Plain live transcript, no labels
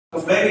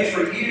Because maybe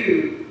for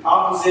you,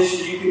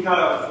 opposition, you can kind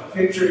of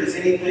picture it as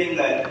anything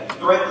that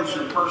threatens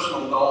your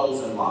personal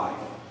goals in life.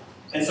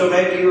 And so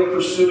maybe you're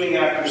pursuing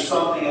after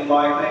something in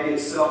life, maybe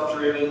it's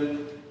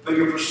self-driven, but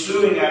you're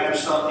pursuing after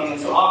something.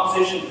 And so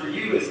opposition for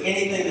you is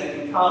anything that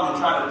can come and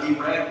try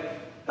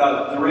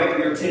to direct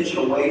your attention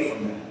away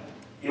from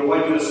that.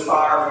 What you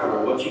aspire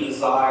for, what you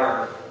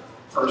desire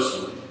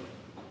personally.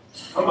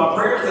 But my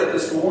prayer is that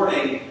this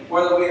morning,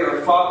 whether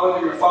you're a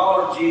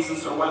follower of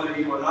Jesus or whether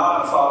you are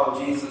not a follower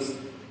of Jesus,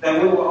 that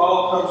we will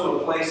all come to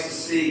a place to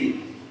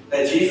see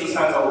that Jesus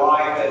has a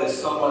life that is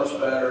so much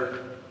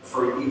better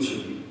for each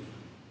of you.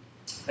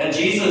 And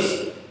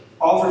Jesus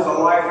offers a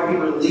life where He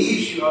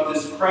relieves you of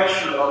this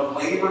pressure of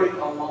laboring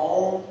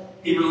alone.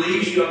 He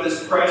relieves you of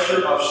this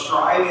pressure of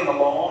striving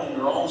alone in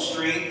your own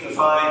strength to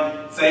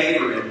find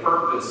favor and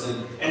purpose.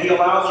 And He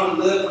allows you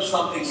to live for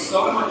something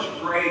so much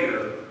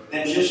greater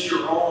than just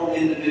your own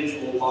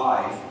individual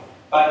life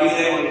by being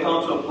able to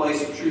come to a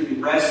place of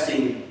truly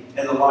resting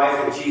in the life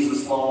that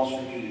Jesus longs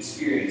for you to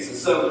experience. And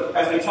so,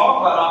 as we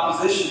talk about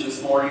opposition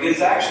this morning,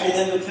 it's actually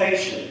an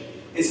invitation.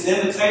 It's an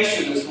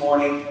invitation this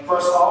morning for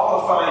us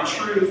all to find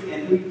truth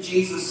in who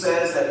Jesus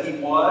says that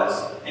He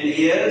was and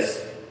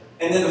is,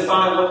 and then to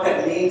find what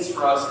that means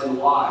for us in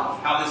life,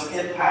 how this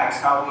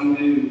impacts how we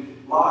do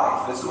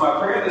life. And so my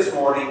prayer this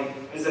morning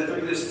is that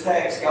through this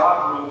text,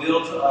 God will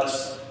reveal to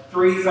us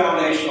three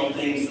foundational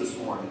things this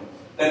morning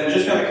that are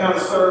just going to kind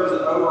of serve as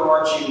an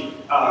overarching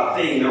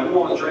theme. Now, we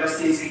won't address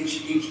these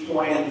each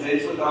point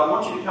individually, but I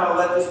want you to kind of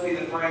let this be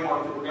the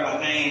framework that we're going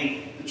to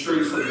hang the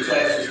truths of the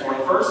text this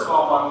morning. First of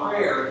all, my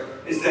prayer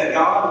is that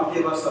God will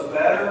give us a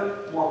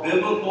better, more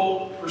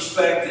biblical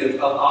perspective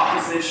of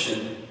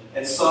opposition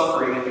and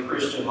suffering in the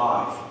Christian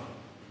life.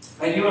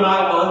 And you and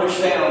I will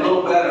understand a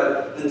little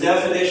better the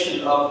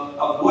definition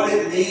of what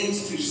it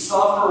means to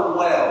suffer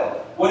well,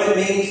 what it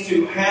means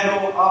to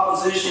handle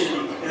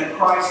opposition in a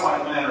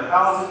Christ-like manner.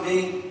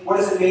 What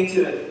does it mean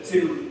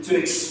to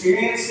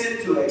experience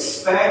it, to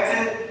expect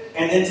it,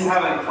 and then to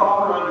have a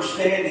proper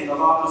understanding of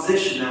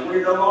opposition. That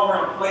we're no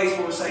longer in a place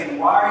where we're saying,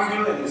 why are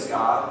you doing this,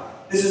 God?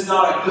 This is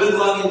not a good,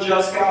 loving,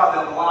 just God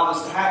that allowed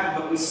this to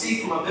happen, but we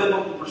see from a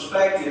biblical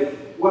perspective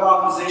what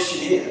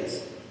opposition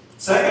is.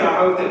 Second, I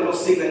hope that we'll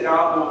see that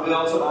God will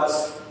reveal to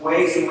us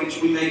ways in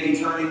which we may be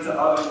turning to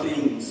other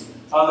things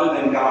other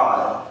than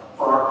God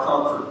for our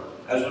comfort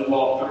as we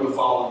walk through a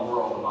fallen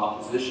world of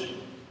opposition.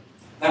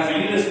 Now for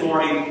you this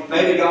morning,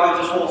 maybe God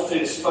just wants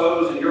to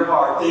expose in your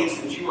heart things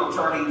that you are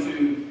turning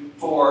to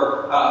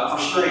for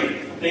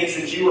strength, things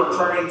that you are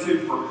turning to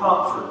for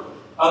comfort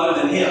other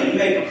than Him. You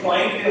may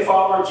proclaim to be a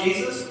follower of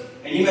Jesus,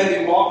 and you may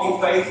be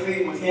walking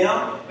faithfully with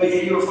Him, but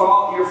yet you're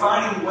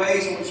finding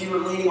ways in which you are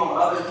leaning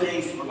on other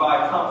things to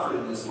provide comfort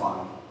in this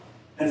life.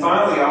 And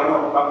finally,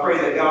 I pray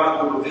that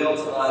God will reveal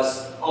to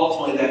us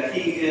ultimately that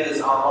He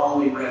is our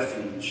only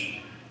refuge.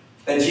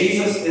 That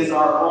Jesus is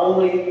our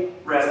only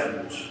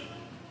refuge.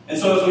 And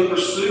so as we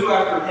pursue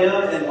after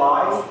Him in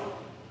life,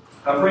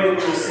 I pray that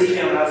we will see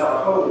Him as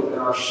our hope and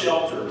our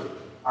shelter,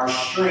 our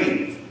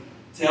strength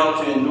to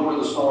help to endure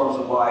the storms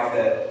of life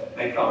that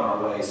may come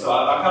our way. So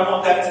I kind of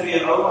want that to be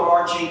an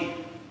overarching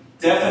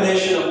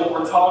definition of what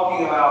we're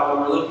talking about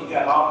when we're looking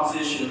at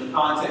opposition in the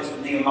context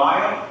of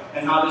Nehemiah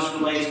and how this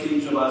relates to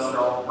each of us in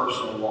our own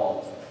personal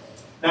walks.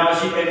 Now,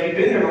 if you've been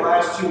here the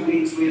last 2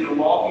 weeks, we have been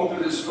walking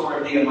through this story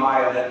of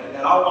Nehemiah, and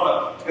I don't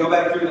want to go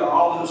back through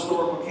all the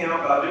historical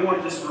account, but I do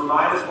want to just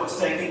remind us what's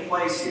taking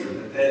place here,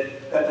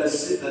 that the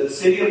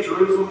city of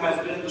Jerusalem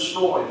has been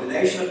destroyed. The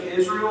nation of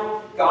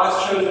Israel,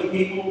 God's chosen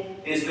people,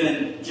 has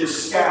been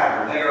just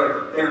scattered.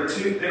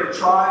 There are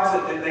tribes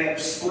that they have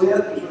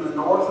split between the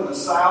north and the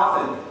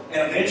south,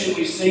 and eventually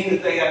we've seen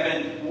that they have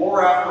been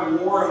war after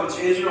war in which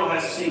Israel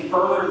has seen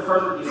further and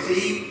further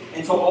defeat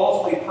until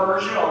ultimately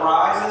Persia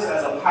arises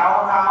as a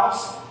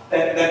powerhouse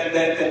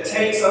that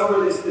takes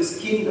over this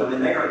kingdom.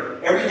 And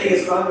everything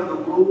is under the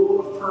rule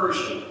of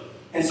Persia.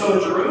 And so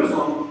in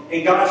Jerusalem,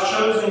 and God's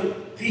chosen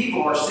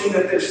people are seeing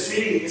that their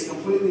city is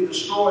completely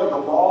destroyed. The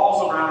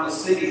walls around the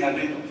city have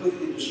been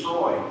completely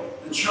destroyed.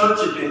 The church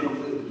had been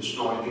completely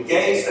destroyed. The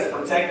gates that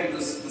protected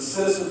the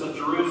citizens of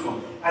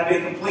Jerusalem had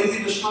been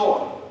completely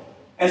destroyed.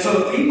 And so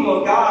the people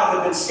of God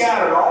have been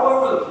scattered all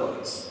over the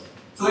place.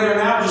 So they are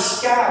now just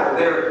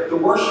scattered. The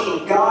worship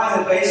of God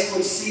had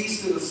basically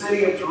ceased in the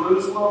city of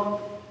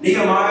Jerusalem.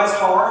 Nehemiah's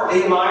heart,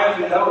 Nehemiah, if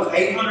you know, is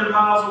 800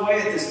 miles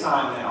away at this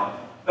time now.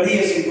 But he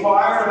has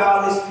inquired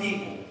about his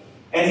people.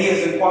 And he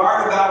has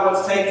inquired about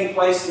what's taking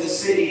place in the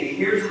city. And he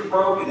hears the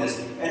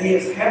brokenness. And he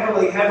is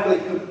heavily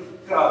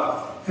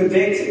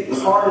convicted.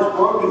 His heart is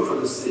broken for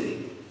the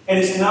city. And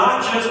it's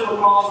not just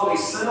because of a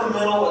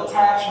sentimental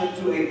attachment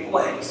to a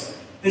place.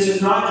 This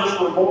is not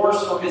just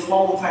remorse for his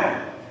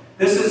hometown.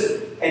 This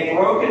is a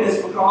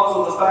brokenness because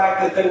of the fact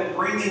that they were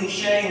bringing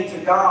shame to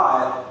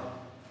God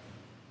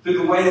through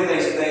the way that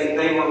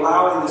they were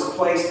allowing this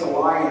place to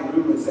lie in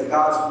ruins, that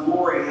God's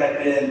glory had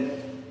been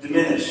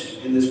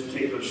diminished in this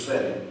particular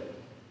setting.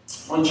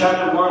 In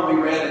chapter 1,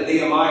 we read that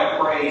Nehemiah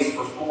prays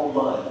for 4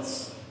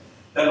 months.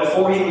 That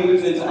before he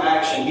moves into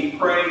action, he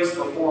prays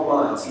for 4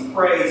 months. He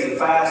prays and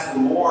fasts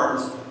and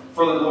mourns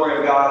for the glory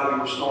of God to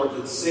be restored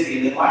to the city.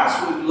 And then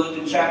last week we looked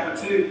in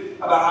chapter 2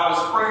 about how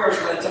his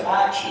prayers led to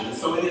action. And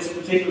so in this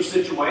particular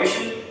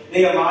situation,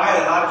 Nehemiah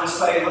did not just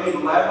say, let me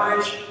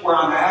leverage where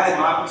I'm at in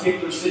my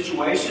particular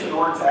situation in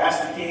order to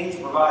ask the king to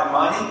provide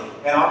money,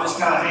 and I'll just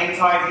kind of hang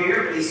tight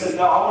here. But he says,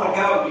 no, I want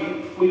to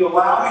go. Will you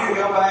allow me to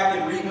go back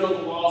and rebuild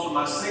the walls of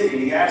my city?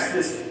 And he asked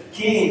this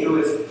king,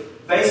 who is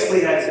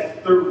basically has,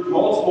 through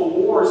multiple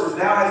wars,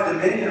 now has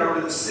dominion over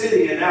the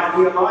city. And now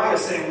Nehemiah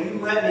is saying, will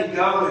you let me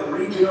go and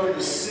rebuild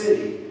the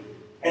city?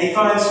 And he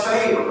finds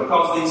favor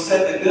because he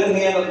said the good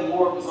hand of the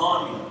Lord was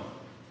on him.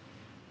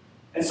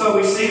 And so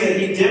we see that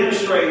he's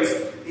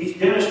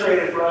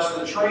demonstrated for us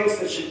the traits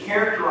that should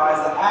characterize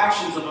the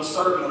actions of a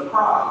servant of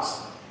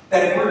Christ.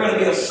 That if we're going to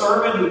be a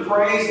servant who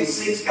prays and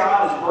seeks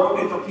God, is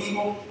broken for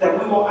people, that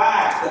we will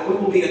act, that we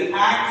will be an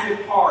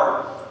active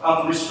part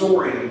of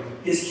restoring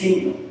his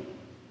kingdom.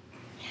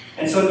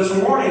 And so this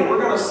morning,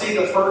 we're going to see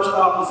the first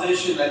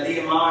opposition that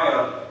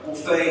Nehemiah will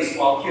face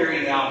while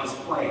carrying out his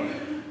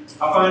plan.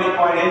 I find it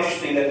quite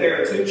interesting that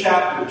there are 2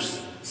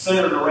 chapters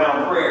centered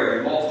around prayer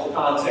in multiple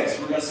contexts.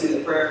 We're going to see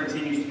that prayer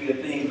continues to be a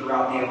theme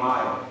throughout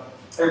Nehemiah.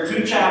 There are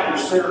 2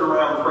 chapters centered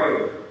around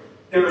prayer.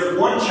 There is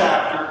 1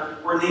 chapter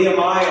where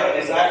Nehemiah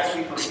is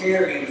actually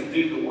preparing to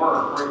do the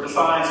work, where it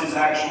defines his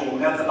actual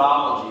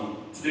methodology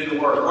to do the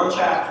work. 1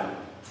 chapter.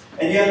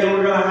 And yet then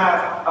we're going to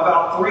have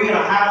about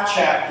 3.5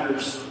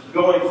 chapters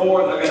going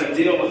forward, they're going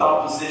to deal with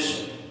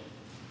opposition.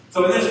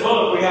 So in this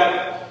book, we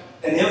have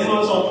an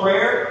influence on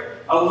prayer,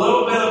 a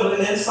little bit of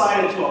an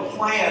insight into a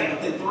plan,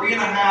 but then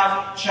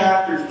 3.5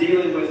 chapters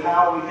dealing with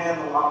how we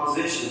handle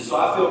opposition. So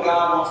I feel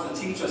God wants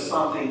to teach us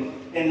something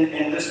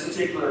in this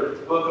particular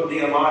book of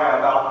Nehemiah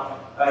about,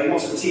 he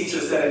wants to teach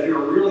us that if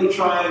you're really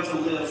trying to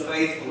live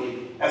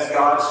faithfully as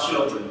God's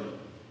children,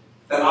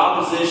 that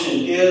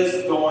opposition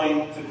is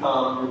going to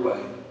come your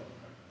way.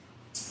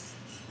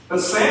 But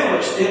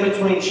sandwiched in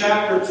between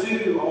chapter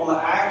 2 on the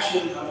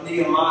action of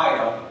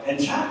Nehemiah and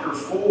chapter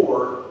 4,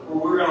 where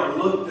we're going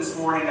to look this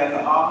morning at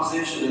the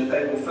opposition that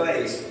they will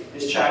face,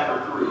 is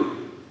chapter 3.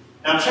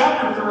 Now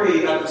chapter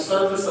 3, at the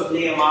surface of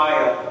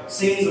Nehemiah,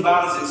 seems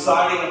about as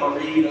exciting of a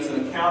read as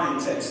an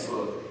accounting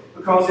textbook,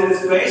 because it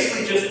is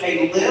basically just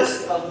a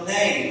list of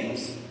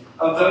names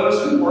of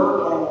those who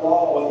worked on the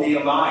wall with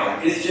Nehemiah.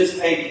 It is just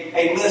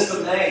a list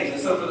of names. And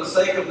so for the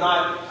sake of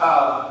not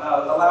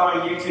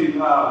allowing you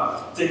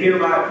to hear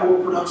my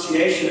poor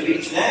pronunciation of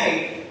each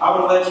name, I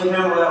would let you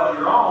handle that on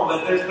your own.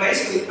 But there's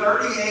basically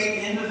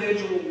 38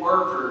 individual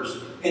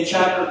workers in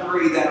chapter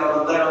 3 that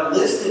are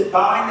listed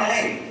by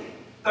name.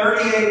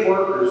 38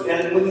 workers,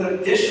 and with an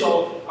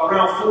additional,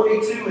 around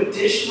 42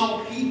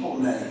 additional people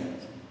named.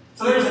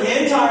 So there's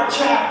an entire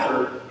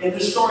chapter in the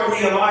story of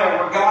Nehemiah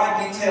where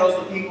God details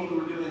the people who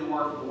were doing the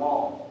work of the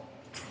wall.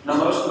 Now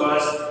most of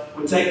us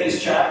would take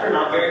this chapter, and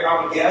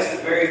I would guess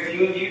that very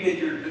few of you did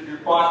your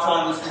quiet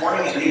time this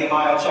morning in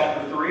Nehemiah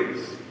chapter 3.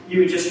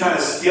 You would just kind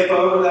of skip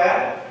over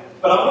that.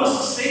 But I want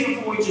us to see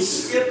before we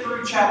just skip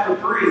through chapter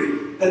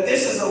 3 that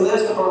this is a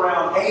list of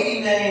around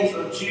 80 names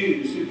of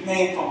Jews who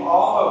came from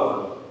all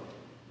over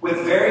with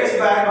various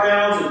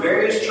backgrounds and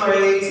various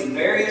trades and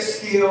various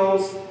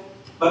skills,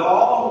 but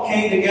all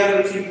came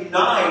together to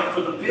unite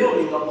for the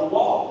building of the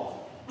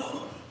wall.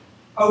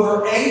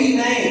 Over 80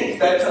 names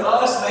that to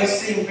us may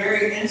seem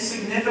very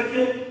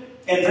insignificant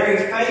and very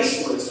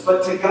faceless,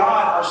 but to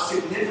God are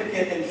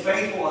significant and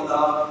faithful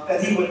enough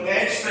that He would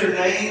etch their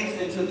names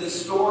into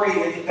this story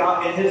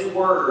in His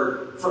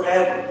Word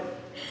forever.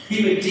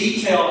 He would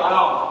detail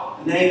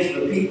out the names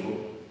of the people.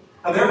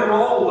 Now their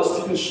role was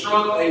to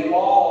construct a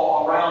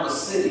wall around the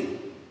city.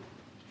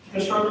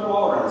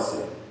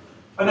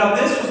 But now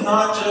this was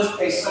not just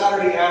a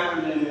Saturday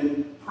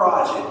afternoon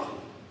project,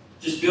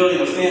 just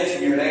building a fence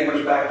in your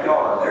neighbor's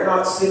backyard. They're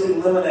not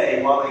sipping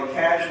lemonade while they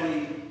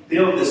casually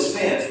build this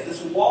fence.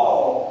 This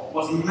wall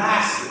was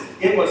massive.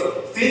 It was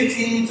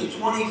 15 to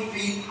 20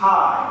 feet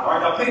high. All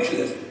right, now picture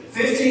this.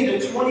 15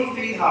 to 20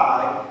 feet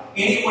high,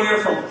 anywhere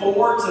from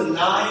 4 to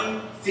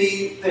 9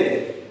 feet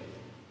thick.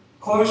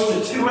 Close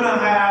to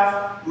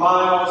 2.5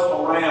 miles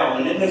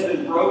around, and it has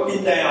been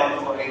broken down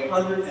for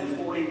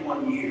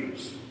 141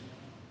 years.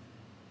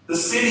 The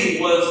city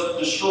was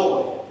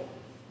destroyed.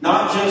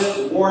 Not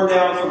just worn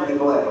down from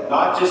neglect,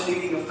 not just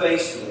needing a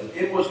facelift.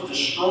 It was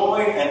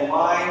destroyed and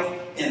lying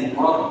in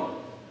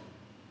rubble.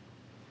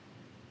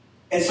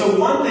 And so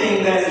one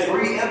thing that is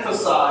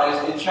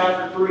re-emphasized in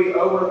chapter 3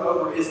 over and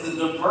over is the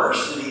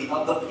diversity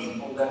of the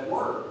people that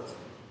worked.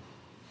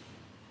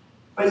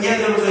 But yet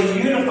there was a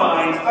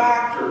unifying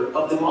factor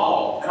of them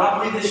all. And I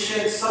believe this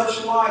sheds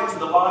such light to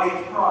the body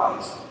of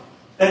Christ.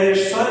 That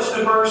there's such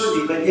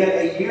diversity, but yet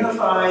a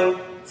unifying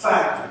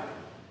factor.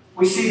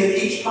 We see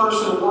that each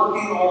person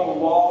working on the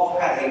wall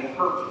had a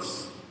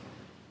purpose.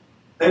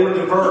 They were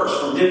diverse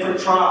from different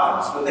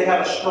tribes, but they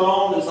had a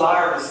strong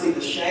desire to see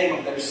the shame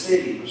of their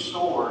city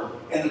restored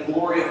and the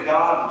glory of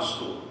God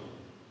restored.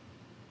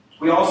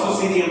 We also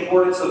see the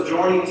importance of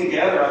joining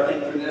together, I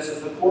think, through this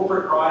as the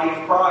corporate body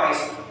of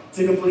Christ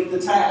to complete the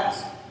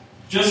task.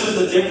 Just as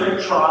the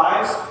different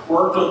tribes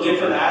worked on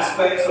different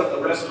aspects of the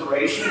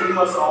restoration, we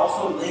must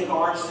also link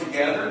arms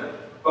together,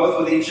 both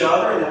with each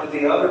other and with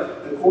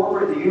the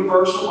corporate, the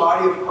universal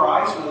body of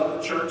Christ, with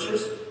other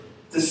churches,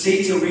 to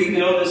seek to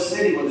rebuild this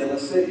city within the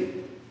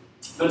city.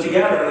 But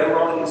together, they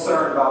were only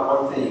concerned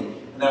about one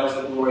thing, and that was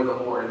the glory of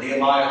the Lord. In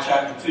Nehemiah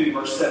chapter 2,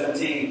 verse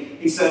 17,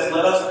 he says,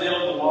 "Let us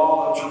build the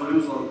wall of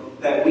Jerusalem,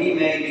 that we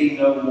may be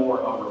no more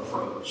a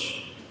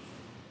reproach."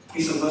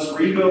 He says, let's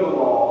rebuild the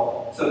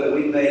wall so that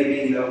we may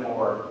be no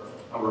more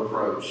a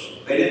reproach.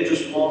 They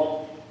didn't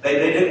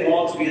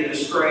want to be a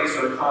disgrace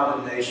or a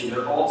condemnation.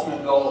 Their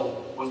ultimate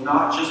goal was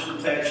not just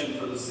protection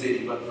for the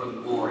city, but for the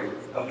glory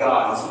of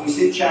God. And so we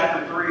see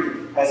chapter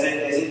 3 as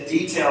it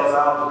details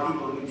out the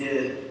people who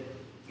did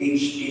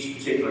each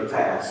particular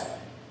task.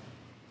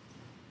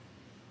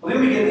 Well,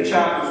 then we get to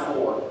chapter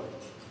 4.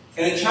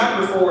 And in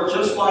chapter 4,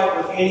 just like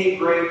with any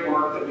great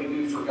work that we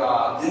do for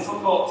God,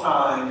 difficult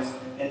times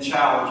and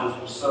challenges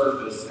will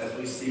surface as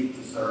we seek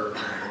to serve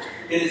Him.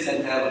 It is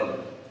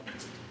inevitable.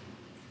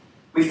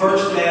 We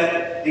first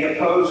met the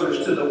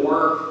opposers to the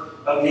work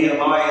of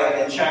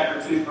Nehemiah in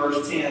chapter 2,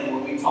 verse 10,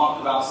 where we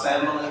talked about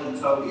Sanballat and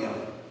Tobiah.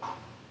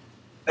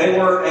 They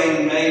were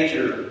a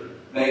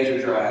major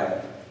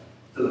drag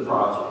to the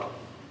project.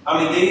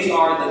 I mean, these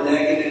are the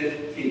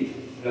negative people.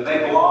 They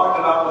blogged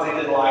about what they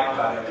didn't like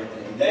about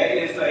everything.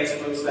 Negative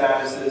Facebook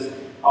statuses,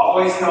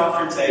 always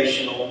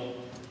confrontational.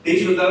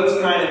 These were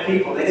those kind of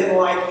people. They didn't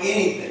like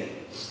anything.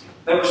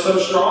 They were so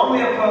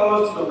strongly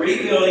opposed to the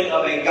rebuilding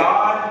of a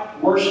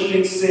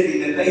God-worshiping city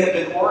that they had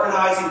been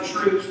organizing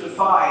troops to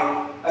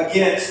fight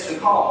against the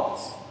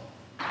cause.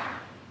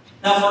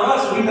 Now for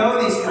us, we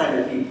know these kind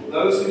of people.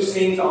 Those who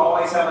seem to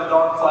always have a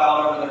dark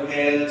cloud over their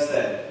heads,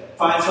 that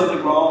find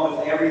something wrong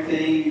with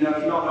everything. If you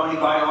don't know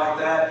anybody like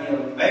that,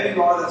 maybe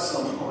you are that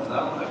someone. I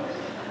don't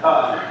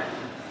know.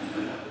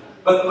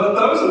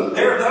 But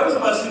there are those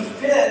of us who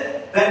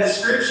fit that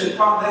description.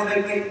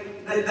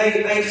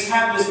 They just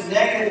have this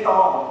negative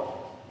thought,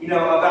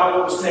 about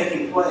what was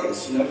taking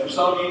place. For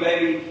some of you,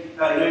 maybe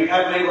you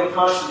haven't been able to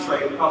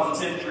concentrate because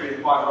the temperature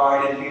isn't quite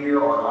right in here,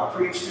 or I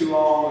preached too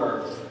long,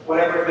 or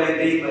whatever it may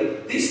be.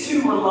 But these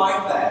two were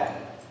like that.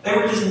 They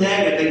were just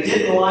negative. They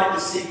didn't like to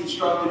see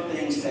constructive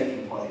things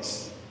taking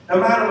place. No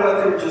matter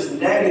what, they were just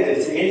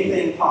negative to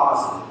anything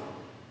positive.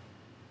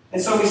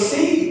 And so we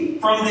see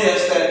from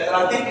this that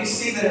I think we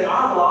see that in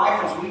our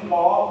life as we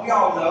walk, we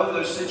all know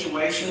those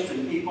situations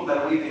and people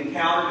that we've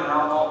encountered in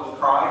our walk with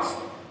Christ.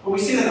 But we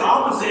see that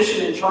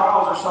opposition and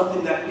trials are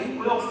something that we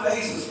will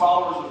face as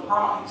followers of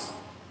Christ.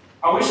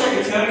 I wish I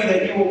could tell you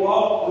that you will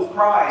walk with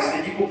Christ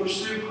and you will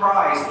pursue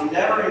Christ and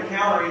never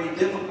encounter any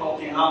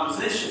difficulty and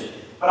opposition.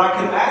 But I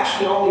can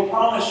actually only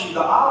promise you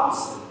the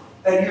opposite,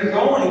 that you're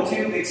going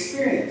to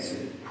experience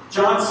it.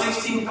 John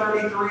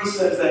 16:33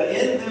 says that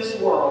in this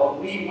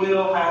world we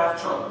will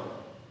have trouble.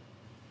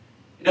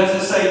 It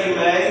doesn't say you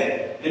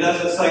may. It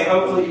doesn't say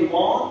hopefully you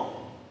won't.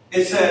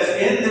 It says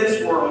in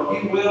this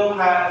world you will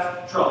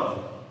have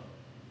trouble.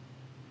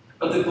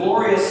 But the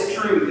glorious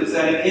truth is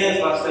that it ends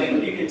by saying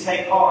that you can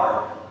take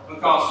heart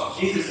because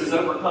Jesus has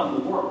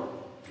overcome the world.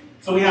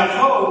 So we have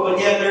hope, but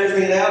yet there's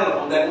the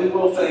inevitable that we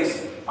will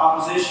face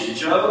opposition.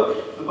 Job,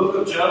 the book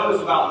of Job,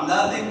 is about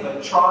nothing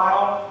but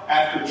trial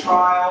after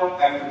trial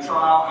after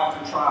trial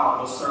after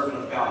trial of a servant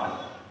of God.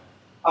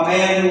 A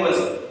man who was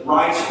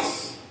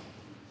righteous,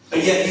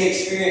 but yet he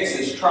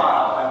experiences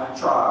trial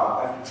after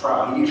trial after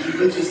trial. He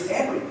loses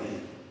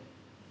everything.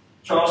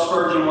 Charles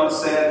Spurgeon once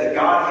said that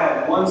God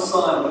had one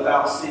son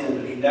without sin,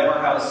 but He never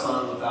had a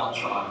son without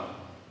trial.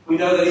 We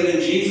know that even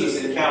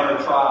Jesus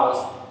encountered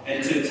trials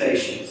and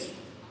temptations.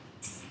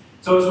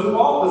 So as we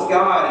walk with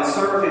God and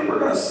serve Him, we're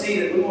going to see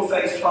that we will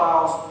face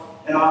trials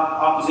and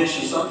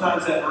opposition.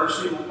 Sometimes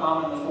adversity will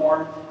come in the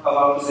form of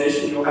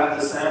opposition. You'll have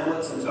the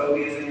Sanballats and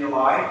Tobiahs in your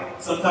life.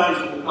 Sometimes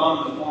it will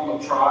come in the form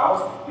of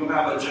trials. You'll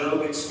have a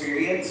Job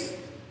experience.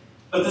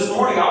 But this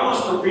morning, I want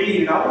us to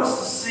read and I want us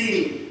to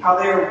see how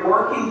they are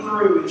working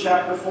through in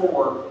chapter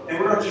 4. And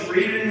we're going to just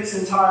read it in its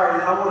entirety.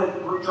 And I want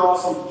to draw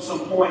some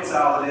points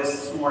out of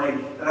this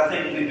morning that I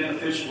think will be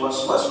beneficial to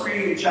us. So let's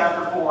read in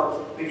chapter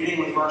 4, beginning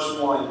with verse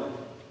 1.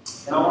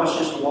 And I want us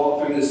just to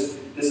walk through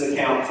this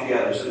account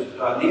together. So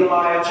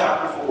Nehemiah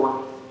chapter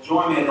 4,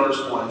 join me in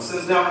verse 1. It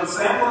says, Now when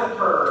Sanballat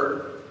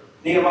heard,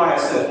 Nehemiah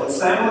said, when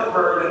Sanballat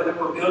heard that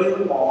we were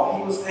building the wall,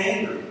 he was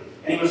angry.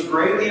 And he was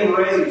greatly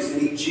enraged,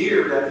 and he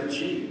jeered at the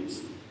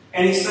Jews.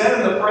 And he said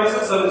in the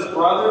presence of his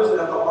brothers and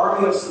of the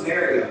army of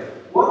Samaria,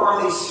 What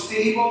are these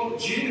feeble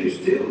Jews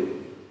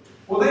doing?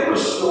 Will they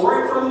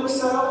restore it for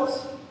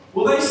themselves?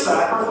 Will they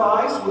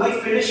sacrifice? Will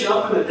they finish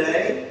up in a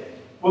day?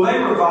 Will they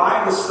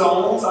revive the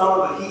stones out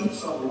of the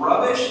heaps of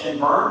rubbish and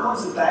burn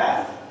ones at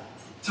that?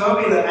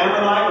 Tobiah the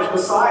Ammonite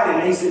was beside him,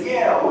 and he said,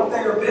 Yeah, what they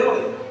are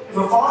building. If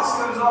a fox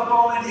goes up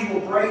on it, he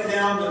will break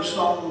down their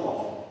stone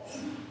wall.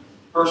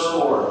 Verse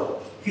 4.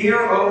 Hear,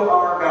 O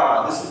our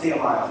God, this is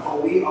Nehemiah,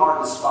 for we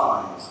are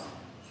despised.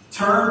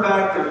 Turn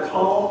back their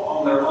taunt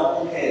on their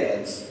own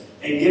heads,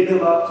 and give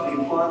them up to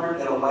be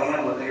plundered in a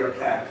land where they are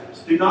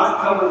captives. Do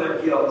not cover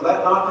their guilt.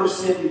 Let not their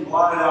sin be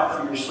blotted out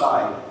from your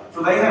sight.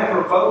 for they have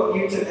provoked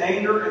you to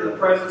anger in the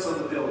presence of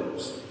the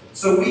builders.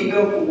 So we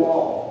built the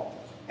wall,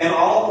 and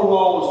all the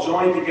wall was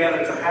joined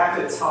together to half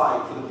its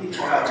height, for the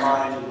people had a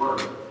mind to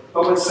work.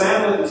 But when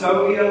Sanballat and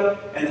Tobiah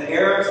and the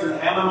Arabs and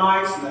the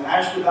Ammonites and the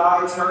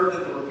Ashdodites heard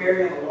that the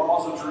repairing of the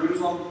walls of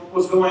Jerusalem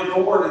was going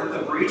forward and that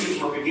the breaches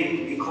were beginning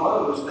to be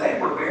closed, they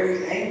were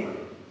very angry.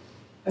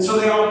 And so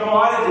they all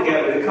plotted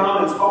together to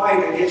come and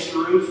fight against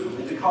Jerusalem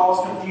and to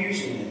cause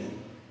confusion in it.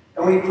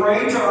 And we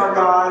prayed to our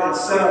God and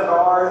set a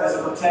guard as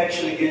a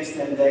protection against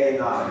them day and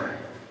night.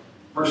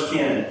 Verse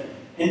 10.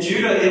 In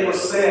Judah it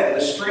was said,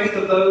 the strength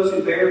of those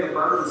who bear the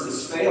burdens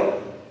is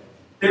failing.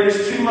 There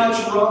is too much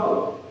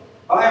rubble.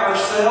 By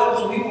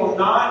ourselves we will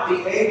not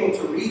be able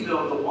to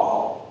rebuild the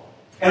wall.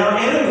 And our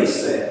enemies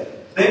said,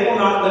 they will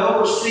not know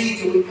or see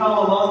till we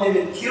come among them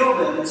and kill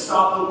them and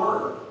stop the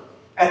work.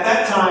 At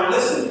that time,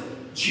 listen,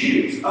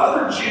 Jews,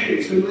 other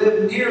Jews who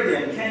lived near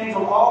them came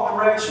from all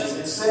directions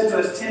and said to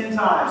us 10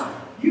 times,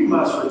 you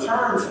must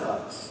return to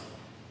us.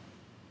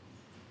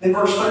 In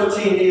verse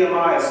 13,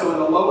 Nehemiah, so in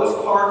the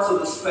lowest parts of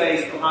the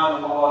space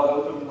behind the wall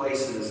and open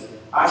places,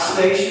 I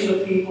stationed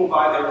the people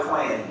by their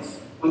clans,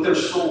 with their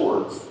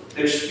swords,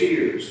 their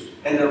spears,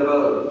 and their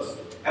bows.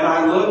 And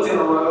I looked and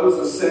arose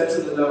and said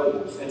to the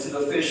nobles, and to the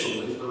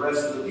officials, and to the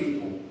rest of the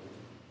people,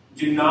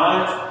 do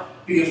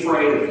not be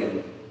afraid of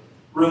them.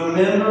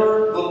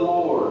 Remember the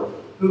Lord,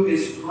 who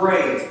is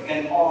great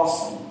and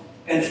awesome,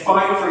 and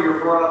fight for your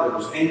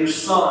brothers, and your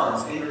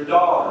sons, and your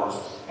daughters,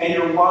 and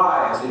your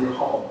wives, and your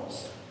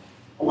homes.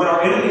 When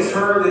our enemies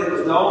heard that it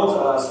was known to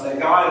us and that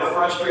God had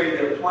frustrated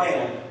their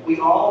plan, we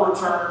all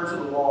returned to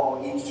the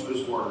wall, each to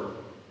his work.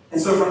 And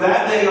so from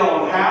that day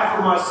on, half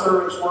of my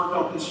servants worked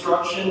on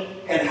construction,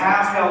 and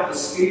half held the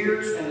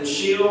spears and the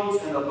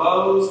shields and the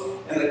bows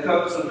and the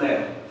coats of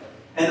mail.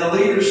 And the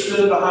leaders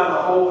stood behind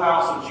the whole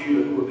house of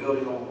Judah who were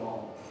building on the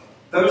wall.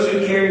 Those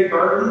who carried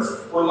burdens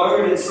were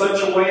loaded in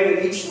such a way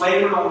that each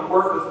labored on the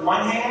work with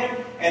one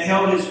hand and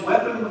held his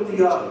weapon with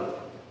the other.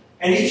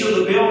 And each of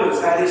the builders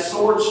had his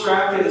sword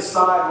strapped at his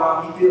side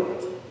while he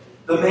built.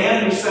 The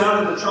man who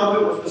sounded the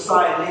trumpet was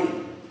beside me.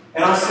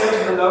 And I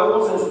said to the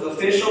nobles and to the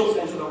officials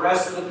and to the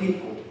rest of the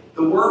people,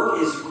 the work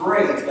is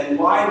great and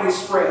widely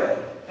spread,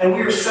 and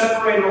we are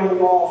separated on the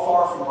wall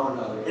far from one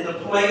another. In the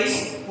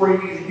place where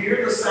you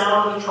hear the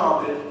sound of the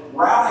trumpet,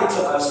 rally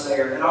to us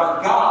there, and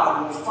our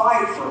God will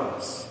fight for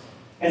us.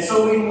 And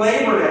so we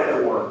labored at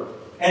their work,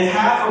 and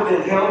half of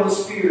them held the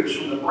spears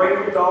from the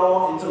break of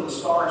dawn until the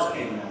stars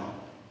came out.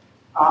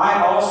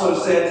 I also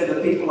said to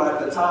the people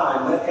at the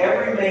time, let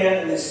every man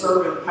and his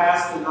servant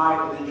pass the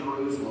night within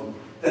Jerusalem,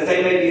 that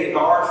they may be a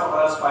guard for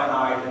us by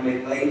night and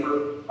may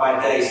labor by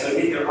day. So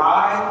neither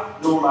I,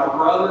 nor my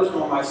brothers,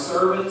 nor my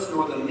servants,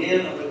 nor the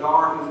men of the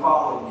guard who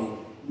followed me,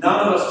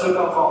 none of us took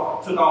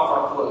off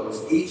our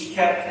clothes. Each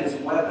kept his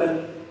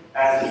weapon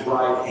at his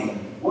right hand.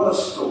 What a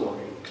story.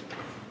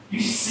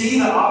 You see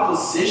the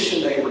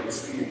opposition they were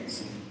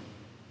experiencing,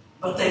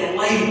 but they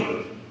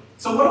labored.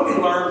 So what do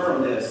we learn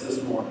from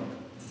this morning?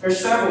 There's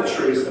several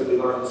truths that we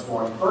learned this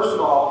morning. First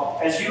of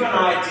all, as you and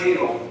I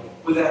deal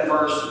with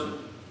adversity,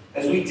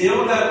 as we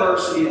deal with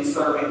adversity in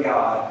serving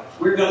God,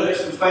 there's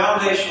some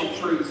foundational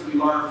truths we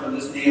learn from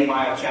this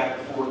Nehemiah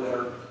chapter 4 that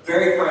are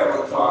very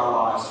prevalent to our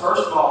lives.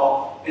 First of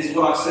all, is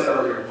what I said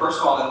earlier. First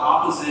of all, that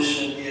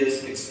opposition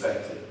is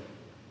expected.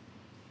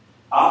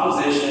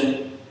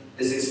 Opposition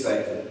is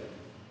expected.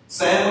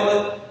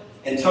 Sanballat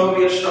and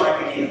Tobiah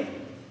strike again.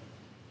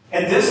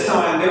 And this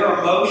time, their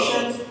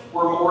emotions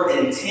were more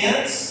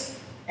intense,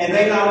 and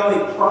they not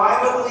only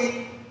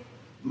privately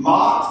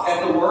mocked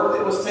at the work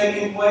that was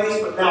taking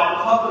place, but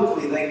now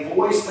publicly they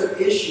voiced their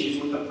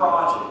issues with the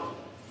project.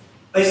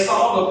 They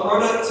saw the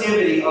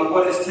productivity of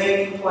what is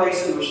taking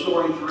place in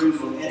restoring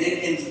Jerusalem, and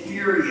it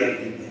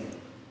infuriated them.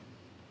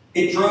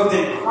 It drove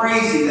them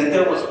crazy that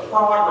there was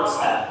progress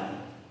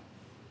happening.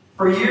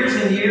 For years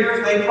and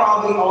years, they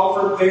probably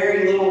offered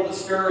very little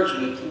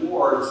discouragement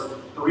towards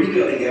the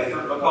rebuilding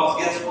effort because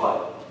guess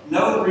what?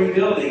 No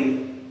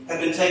rebuilding had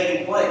been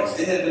taking place.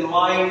 It had been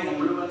lying in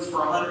ruins for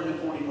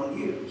 141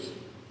 years.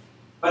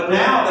 But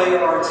now they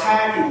are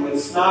attacking with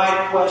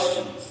snide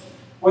questions,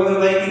 whether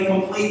they can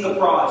complete the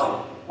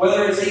project,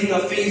 whether it's even a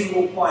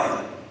feasible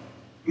plan.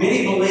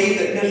 Many believe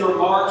that his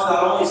remarks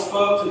not only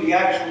spoke to the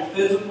actual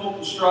physical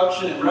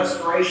construction and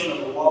restoration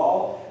of the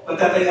wall, but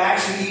that they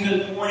actually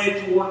even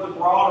pointed toward the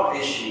broader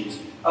issues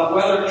of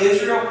whether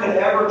Israel could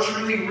ever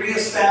truly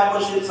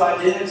reestablish its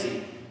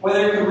identity,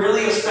 whether it could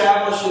really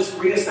reestablish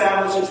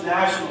its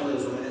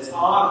nationalism and its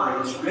honor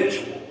and its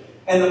ritual,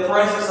 and the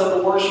presence of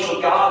the worship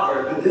of God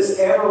there. Could this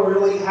ever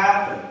really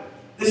happen?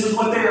 This is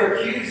what they're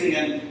accusing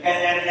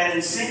and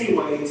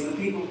insinuating to the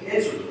people of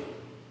Israel.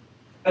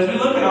 As we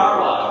look at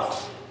our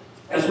life,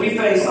 as we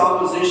face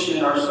opposition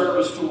in our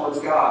service towards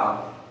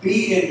God,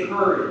 be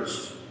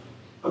encouraged.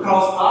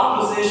 Because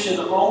opposition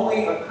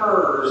only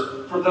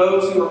occurs for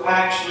those who are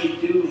actually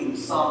doing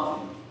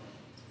something.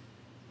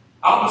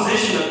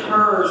 Opposition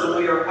occurs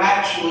when we are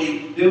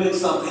actually doing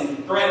something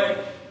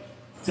threatening,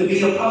 to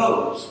be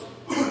opposed.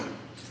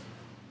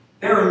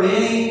 There are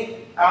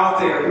many out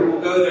there who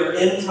will go their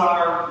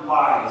entire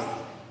life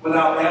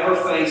without ever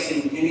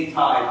facing any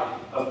type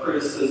of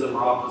criticism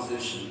or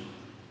opposition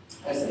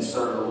as they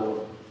serve the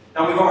Lord.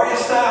 Now, we've already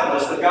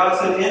established that God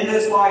said, in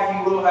this life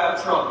you will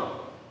have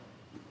trouble.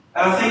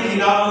 And I think He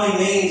not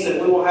only means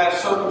that we will have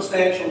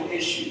circumstantial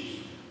issues,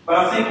 but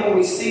I think what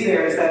we see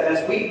there is that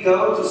as we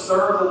go to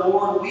serve the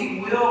Lord, we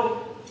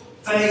will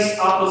face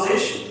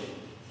opposition.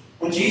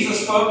 When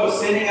Jesus spoke of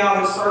sending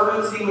out His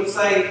servants, He would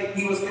say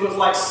it was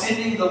like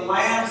sending the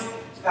lambs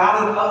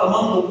out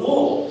among the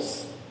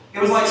wolves.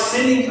 It was like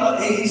sending,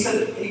 He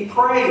said, He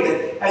prayed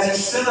that as He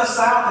sent us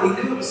out, that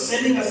He knew it was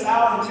sending us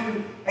out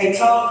into a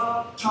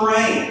tough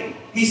terrain.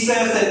 He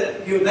says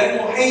that they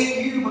will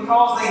hate you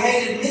because they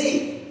hated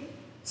me.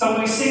 So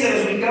we see that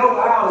as we go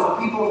out as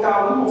a people of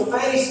God, we will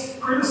face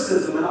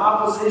criticism and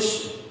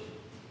opposition.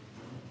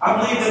 I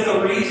believe that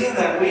the reason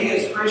that we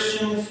as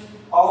Christians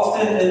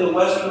often in the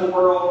Western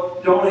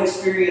world don't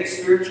experience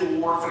spiritual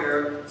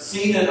warfare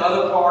seen in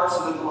other parts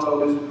of the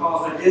globe is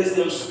because there is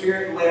no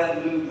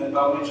Spirit-led movement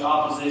by which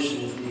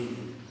opposition is needed.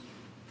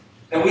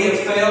 That we have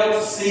failed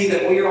to see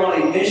that we are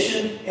on a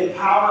mission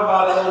empowered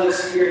by the Holy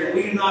Spirit, and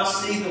we do not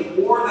see the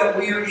war that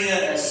we are in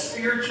as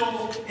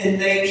spiritual in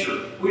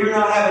nature. We do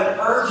not have an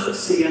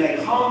urgency and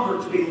a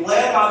hunger to be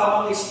led by the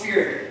Holy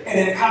Spirit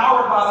and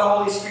empowered by the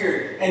Holy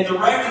Spirit and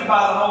directed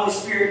by the Holy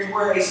Spirit to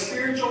where a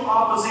spiritual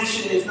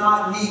opposition is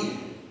not needed.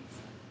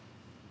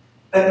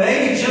 That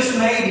maybe, just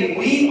maybe,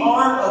 we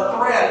aren't a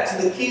threat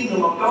to the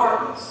kingdom of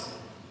darkness.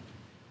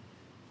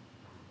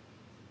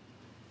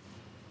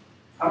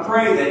 I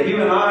pray that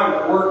you and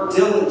I will work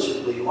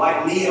diligently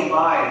like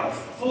Nehemiah,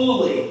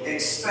 fully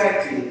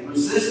expecting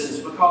resistance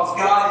because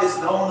God is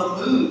on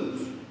the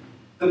move.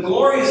 The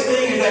glorious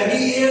thing is that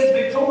He is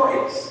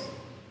victorious.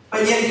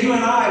 But yet you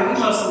and I, we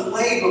must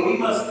labor, we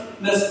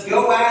must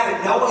go at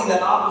it knowing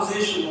that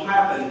opposition will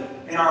happen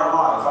in our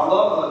life. I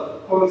love the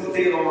quote that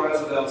Theodore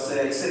Roosevelt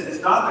said. He said,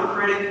 it's not the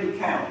critic who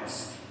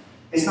counts.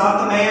 It's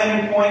not the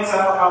man who points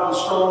out how the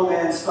strong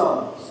man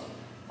stumbles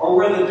or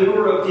where the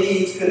doer of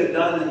deeds could have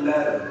done them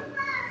better.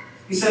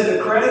 He said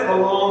the credit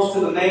belongs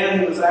to the man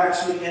who is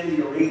actually in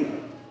the arena,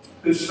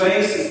 whose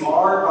face is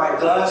marred by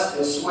dust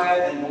and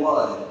sweat and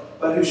blood,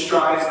 but who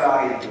strives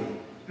valiantly,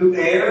 who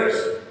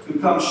errs, who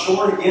comes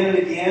short again and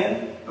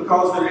again,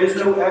 because there is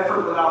no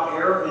effort without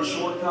error and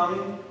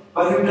shortcoming,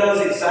 but who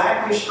does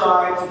exactly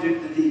strive to do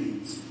the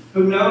deeds,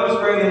 who knows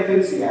great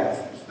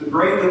enthusiasms, the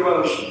great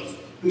devotions,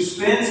 who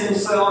spends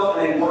himself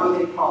in a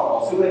worthy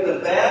cause, who at the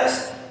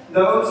best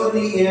knows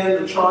in the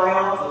end the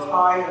triumph of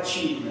high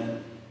achievement,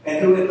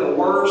 and who at the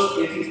worst,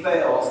 if he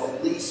fails,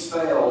 at least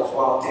fails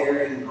while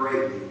daring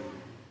greatly,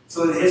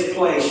 so that his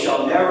place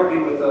shall never be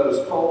with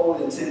those cold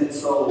and timid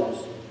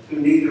souls who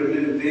neither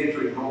knew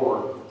victory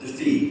nor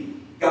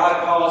defeat.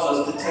 God calls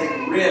us to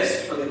take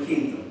risks for the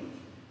kingdom.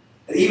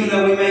 And even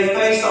though we may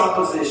face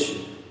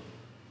opposition,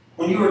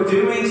 when you are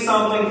doing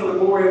something for the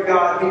glory of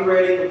God, be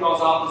ready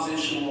because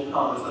opposition will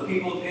come. As the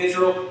people of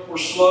Israel were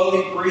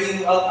slowly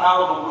bringing up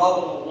out of the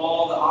rubble of the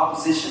wall, the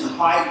opposition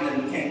heightened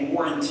and became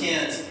more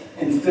intense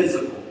and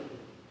physical.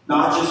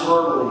 Not just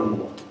verbal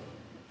anymore.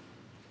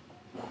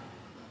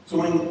 So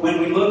when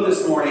we look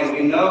this morning,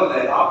 we know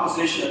that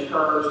opposition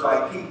occurs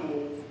by people,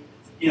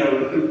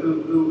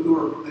 who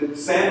are the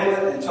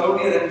Sanballat and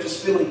Tobiah that were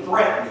just feeling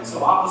threatened. And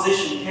so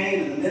opposition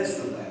came in the midst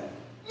of that.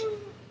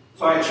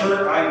 So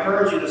I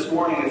encourage you this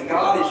morning, if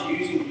God is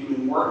using you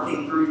and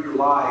working through your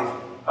life,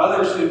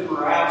 others who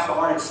perhaps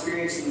aren't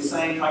experiencing the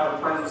same type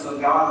of presence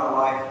of God in their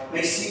life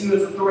may see you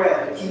as a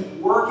threat, but keep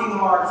working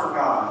hard for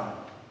God.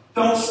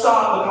 Don't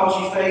stop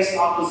because you face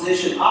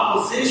opposition.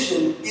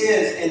 Opposition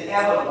is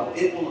inevitable.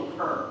 It will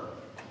occur.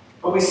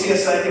 But we see a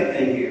second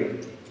thing here.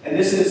 And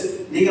this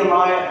is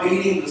Nehemiah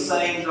beating the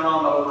same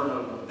drum over and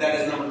over.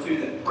 That is number 2,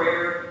 that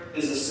prayer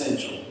is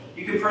essential.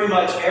 You can pretty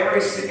much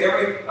every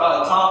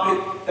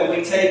topic that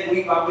we take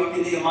week by week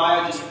in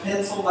Nehemiah, just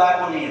pencil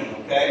that one in,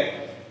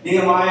 okay?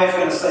 Nehemiah is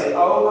going to say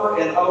over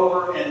and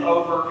over and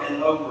over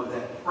and over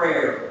that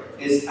prayer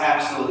is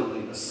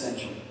absolutely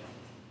essential.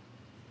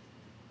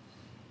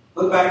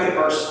 Look back at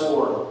verse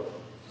 4.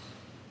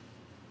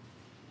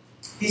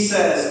 He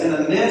says, in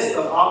the midst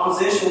of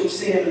opposition, we've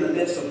seen him in the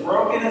midst of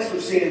brokenness,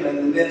 we've seen him in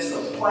the midst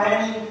of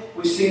planning,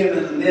 we've seen him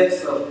in the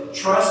midst of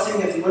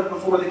trusting as he went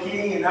before the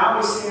king, and now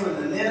we see him in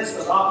the midst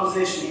of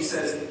opposition. He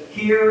says,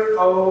 hear,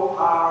 O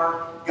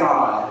our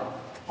God,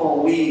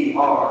 for we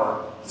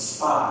are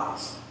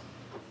despised.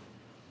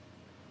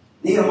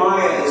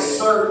 Nehemiah is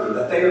certain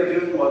that they are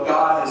doing what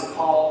God has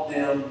called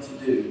them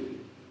to do.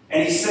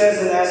 And he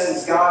says, in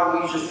essence, God,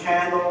 will you just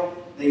handle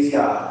these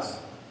guys?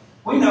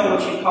 We know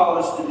what you've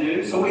called us to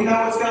do, so we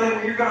know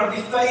you're going to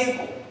be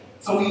faithful.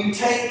 So will you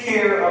take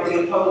care of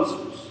the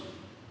opposers?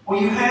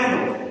 Will you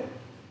handle them?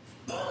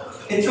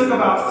 It took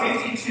about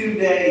 52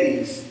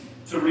 days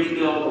to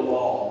rebuild the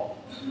wall.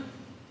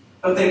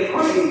 But they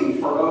prayed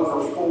for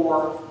over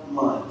 4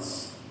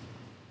 months.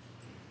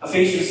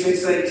 Ephesians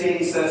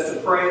 6:18 says to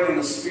pray in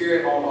the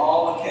Spirit on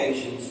all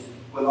occasions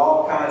with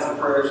all kinds of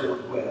prayers and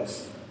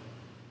requests.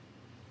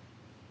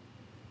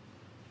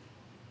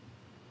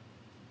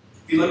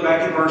 If you look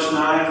back at verse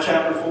 9 of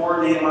chapter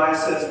 4, Nehemiah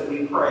says that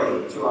we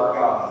pray to our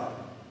God.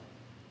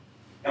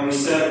 And we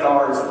set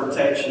guards of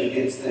protection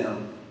against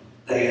them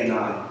day and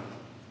night.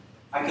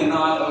 I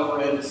cannot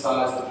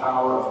overemphasize the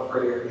power of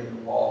prayer in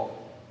the walk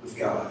with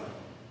God.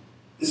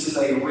 This is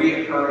a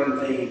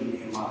reoccurring theme in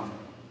Nehemiah.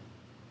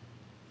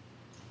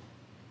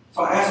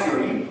 So I ask you,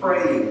 are you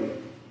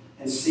praying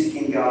and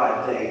seeking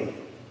God daily?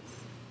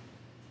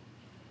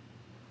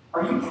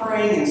 Are you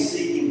praying and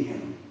seeking Him?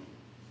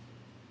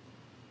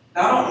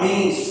 Now, I don't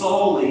mean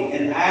solely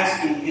in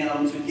asking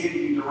Him to give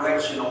you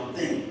direction on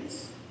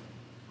things.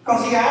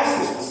 Because He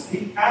asks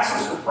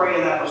us to pray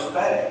in that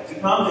respect, to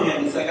come to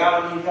Him and say,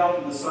 God, I need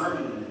help in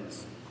discernment in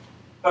this.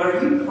 But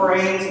are you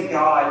praying to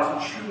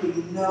God to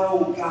truly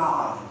know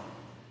God?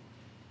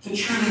 To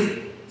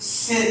truly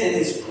sit in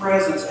His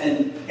presence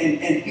and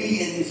be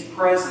in His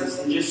presence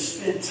and just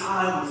spend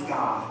time with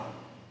God?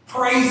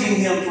 Praising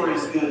Him for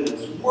His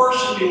goodness,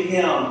 worshiping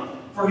Him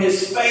for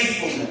His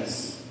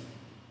faithfulness,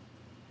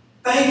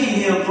 thanking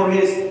Him for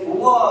His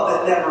love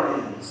that never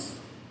ends,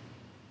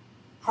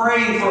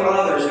 praying for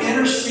others,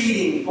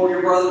 interceding for your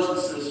brothers and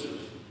sisters,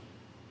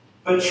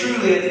 but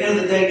truly, at the end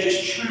of the day,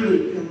 just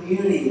truly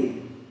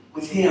communing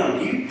with Him.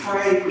 Do you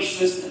pray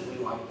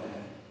persistently like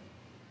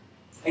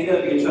that?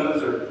 A.W.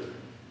 Tozer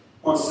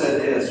once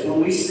said this: when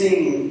we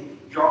sing,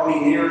 "Draw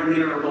me nearer,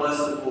 nearer,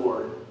 blessed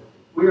Lord,"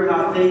 we are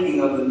not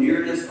thinking of the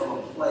nearness of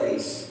a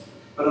place,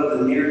 but of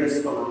the nearness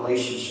of a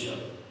relationship.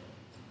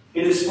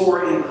 It is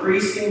for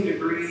increasing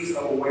degrees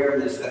of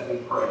awareness that we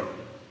pray,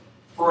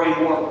 for a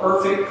more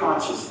perfect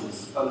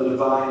consciousness of the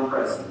divine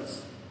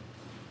presence.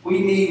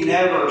 We need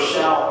never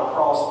shout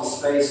across the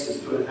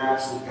spaces to an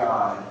absent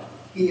God.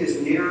 He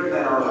is nearer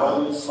than our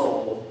own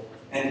soul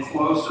and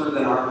closer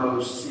than our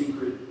most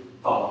secret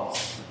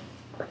thoughts.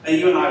 And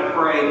you and I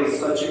pray with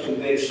such a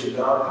conviction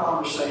that our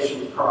conversation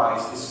with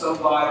Christ is so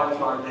vital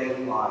to our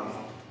daily life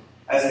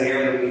as the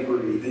air that we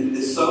breathe. And it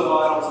is so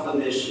vital to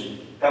the mission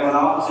that when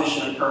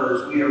opposition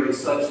occurs, we are in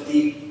such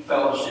deep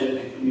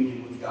fellowship and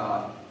communion with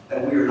God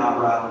that we are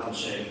not rattled and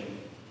shaken.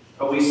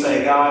 But we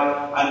say,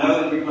 God, I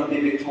know that you're going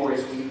to be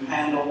victorious when you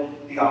handle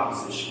the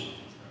opposition.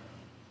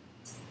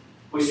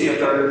 We see a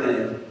third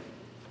thing,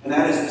 and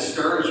that is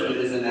discouragement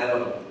is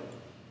inevitable.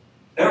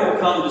 There will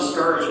come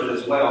discouragement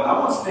as well. I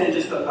want to spend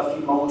just a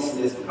few moments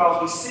in this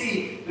because we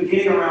see,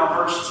 beginning around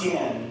verse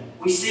 10,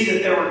 we see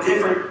that there were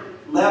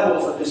different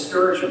levels of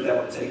discouragement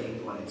that were taking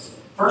place.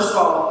 First of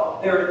all,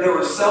 there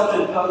was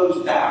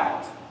self-imposed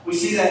doubt. We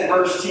see that in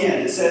verse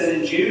 10. It says,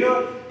 in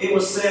Judah, it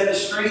was said, the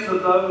strength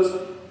of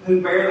those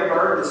who bear the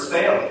burden is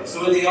failing.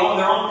 So in their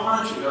own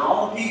country, their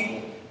own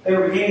people, they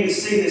were beginning to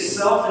see this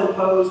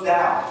self-imposed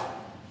doubt.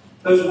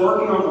 Those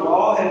working on the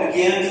law had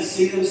begun to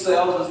see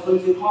themselves as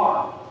losing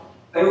heart.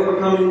 They were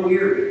becoming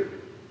weary.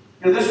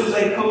 This was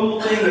a cool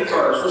thing at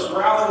first. Let's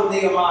rally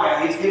with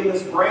Nehemiah. He's given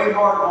this brave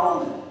heart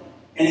moment.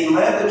 And he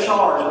led the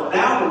charge. But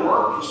now the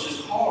work is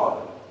just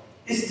hard.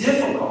 It's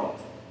difficult.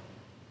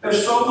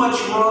 There's so much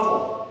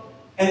rubble.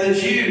 And the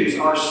Jews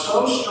are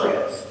so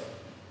stressed.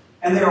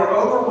 And they are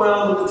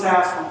overwhelmed with the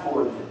task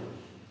before them.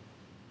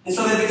 And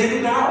so they begin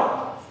to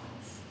doubt.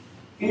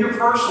 In your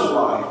personal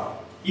life,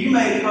 you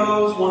may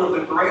pose one of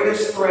the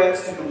greatest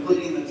threats to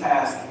completing the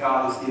task that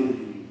God has given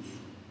you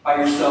by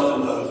your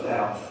self-imposed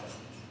doubt.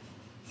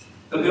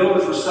 The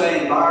builders were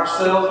saying, by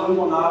ourselves, we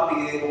will not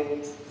be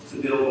able to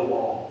build a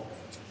wall.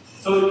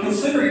 So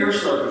consider your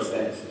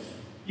circumstances.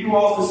 You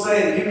often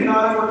say that you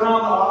cannot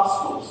overcome the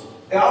obstacles.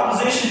 The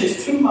opposition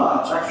is too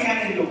much. I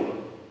can't endure.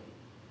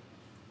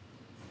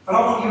 But I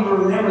want you to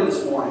remember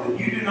this morning that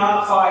you do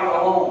not fight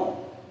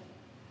alone.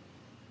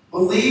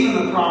 Believe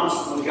in the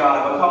promises of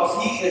God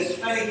because He is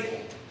faithful.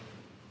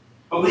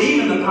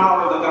 Believe in the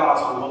power of the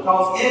gospel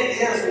because it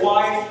is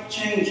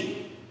life-changing.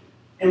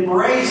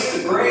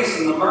 Embrace the grace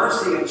and the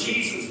mercy of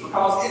Jesus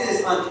because it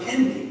is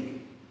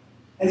unending.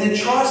 And then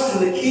trust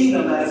in the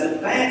kingdom that is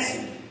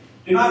advancing.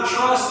 Do not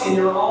trust in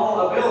your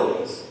own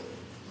abilities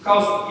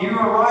because you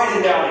are right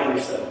in doubting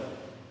yourself.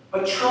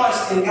 But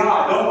trust in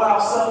God. Don't allow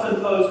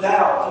self-imposed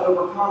doubt to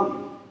overcome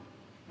you.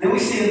 And then we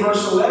see in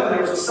verse 11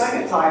 there was a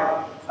second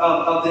type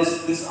of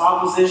this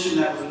opposition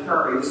that was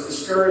occurring, this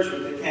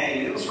discouragement that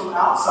came. It was from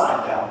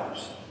outside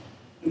doubters.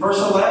 In verse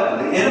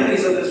 11, the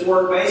enemies of this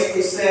work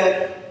basically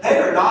said, they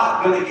are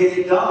not going to get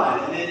it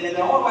done. And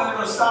the only way they're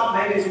going to stop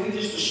maybe is we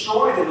just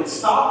destroy them and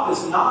stop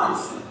this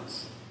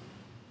nonsense.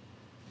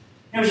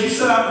 As you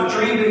set out to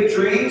dream big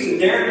dreams and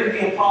dare do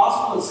the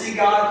impossible and see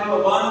God do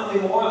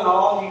abundantly more than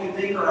all you can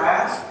think or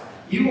ask,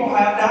 you will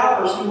have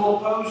doubters who will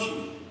oppose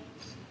you.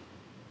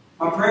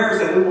 My prayer is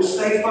that we will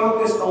stay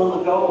focused on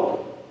the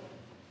goal.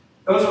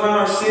 Those around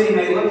our city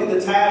may look at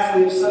the task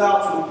we have set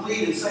out to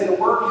complete and say the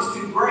work is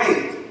too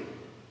great.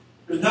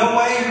 There's no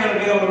way you're going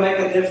to be able to make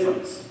a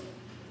difference.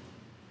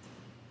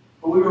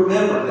 But we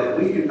remember that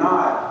we do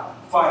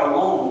not fight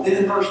alone.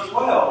 Then in verse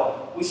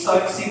 12, we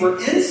see where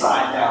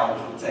inside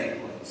doubters will take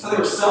place. So there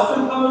was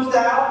self-imposed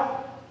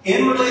doubt.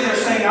 Inwardly, they're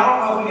saying, I don't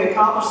know if we can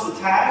accomplish the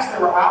task.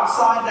 There were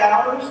outside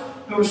doubters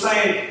who were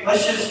saying,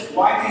 let's just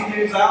wipe these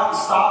dudes out and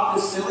stop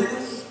this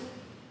silliness.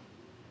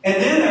 And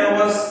then there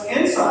was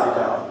inside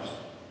doubters.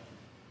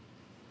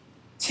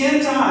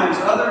 10 times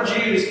other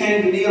Jews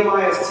came to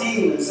Nehemiah's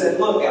team and said,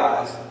 look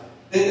guys,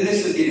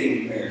 this is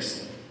getting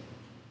embarrassing.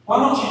 Why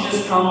don't you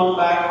just come on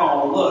back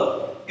home?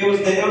 Look, it was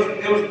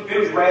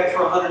read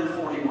for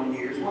 141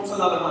 years. What's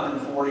another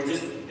 140?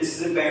 This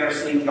is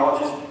embarrassing. Y'all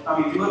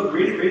if you look,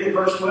 read it in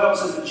verse 12, it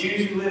says the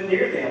Jews who lived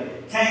near them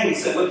came and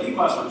said, look, you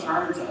must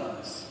return to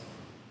us.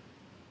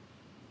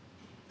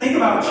 Think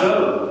about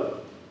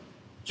Job.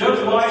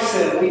 Job's wife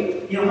said,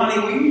 honey,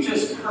 will you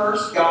just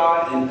curse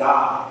God and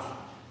die?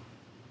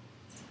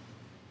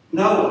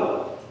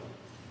 Noah.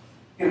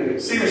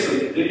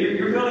 Seriously,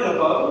 you're building a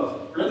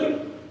boat?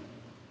 Really?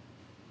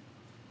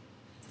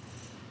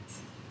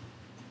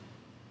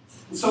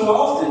 And so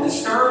often,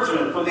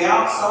 discouragement from the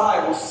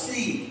outside will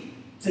seek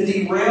to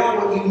derail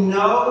what you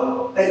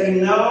know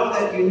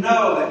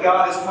that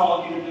God has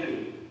called you to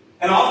do.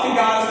 And often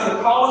God is going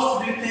to call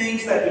us to do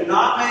things that do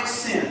not make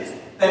sense,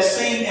 that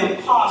seem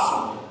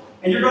impossible.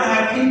 And you're going to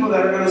have people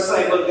that are going to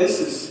say, look, this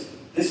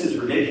is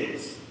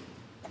ridiculous.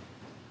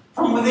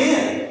 From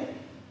within.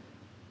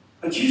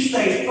 But you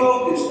stay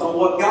focused on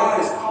what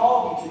God has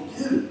called you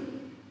to do.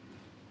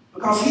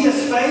 Because He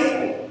is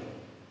faithful.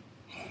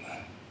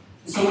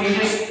 And so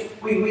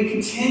we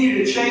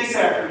continue to chase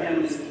after Him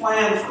and His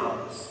plan for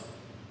us.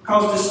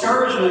 Because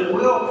discouragement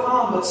will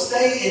come, but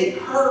stay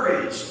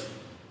encouraged.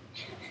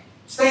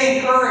 Stay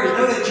encouraged.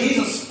 Know that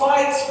Jesus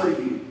fights for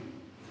you.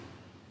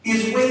 He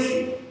is with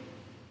you.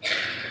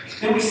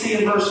 Then we see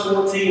in verse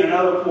 14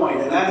 another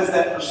point, and that is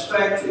that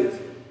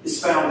perspective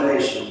is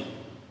foundational.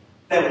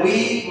 That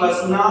we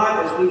must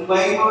not, as we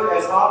labor,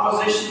 as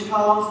opposition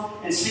comes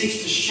and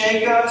seeks to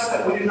shake us,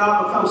 that we do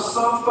not become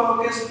so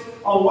focused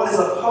on what is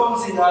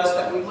opposing us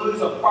that we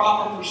lose a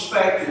proper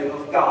perspective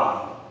of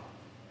God.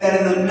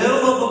 That in the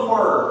middle of the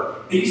Word,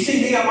 you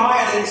see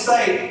Nehemiah didn't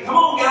say, come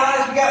on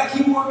guys, we got to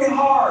keep working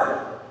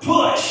hard.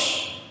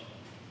 Push.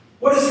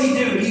 What does he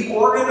do? He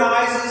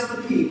organizes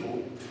the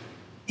people.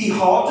 He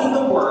halted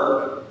the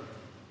work.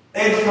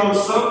 They had become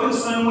so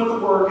consumed with the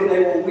work and they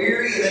were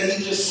weary that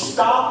he just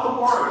stopped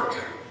the work.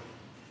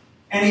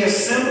 And he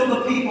assembled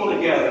the people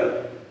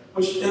together,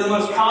 which in the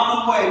most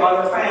common way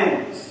by their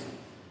families.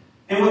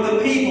 And with the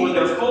people in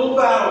their full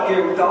battle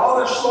gear, with all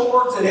their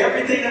swords and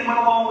everything that went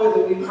along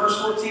with it. In verse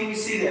 14 we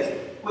see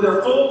this. With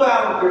their full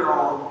battle gear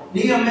on,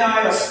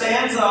 Nehemiah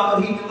stands up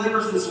and he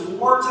delivers this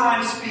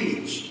wartime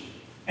speech.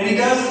 And he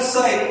doesn't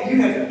say,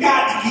 you have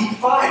got to keep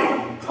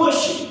fighting,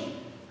 pushing.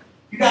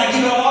 You got to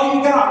give it all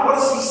you got. What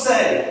does he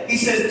say? He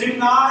says, do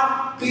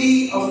not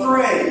be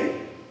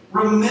afraid.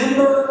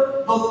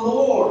 Remember the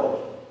Lord.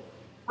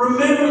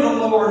 Remember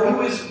the Lord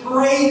who is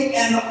great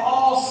and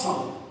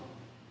awesome.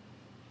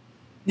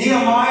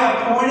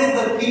 Nehemiah pointed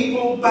the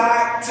people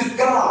back to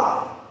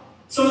God.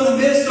 So in the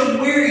midst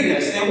of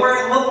weariness and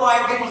where it looked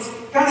like it was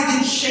kind of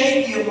getting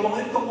shaky a little,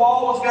 if the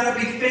wall was going to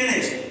be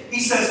finished, he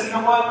says, you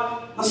know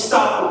what? Let's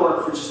stop the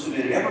work for just a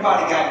minute.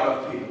 Everybody gather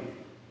up here.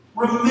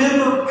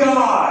 Remember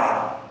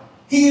God.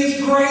 He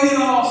is great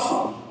and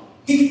awesome.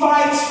 He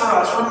fights for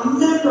us.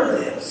 Remember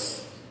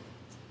this.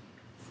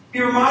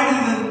 He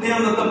reminded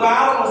them that the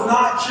battle was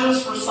not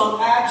just for some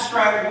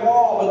abstract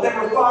wall, but they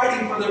were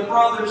fighting for their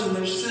brothers and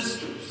their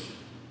sisters.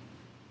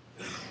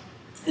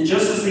 And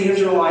just as the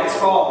Israelites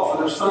fought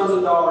for their sons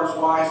and daughters,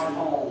 wives and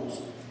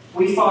homes,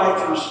 we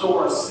fight to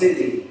restore a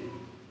city,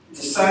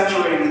 to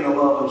saturate in the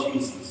love of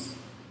Jesus.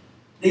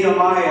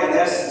 Nehemiah, in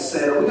essence,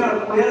 said, are we going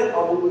to quit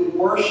or will we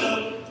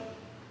worship?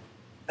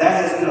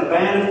 That has been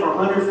abandoned for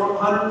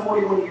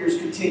 141 years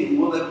continue.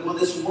 Will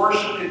this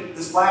worship,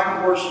 this lack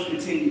of worship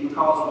continue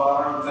because of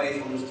our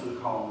unfaithfulness to the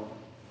calling?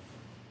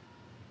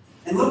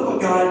 And look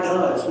what God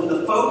does. When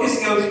the focus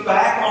goes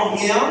back on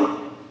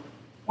Him,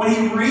 when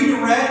He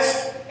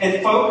redirects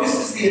and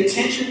focuses the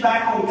attention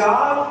back on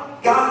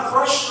God, God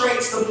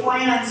frustrates the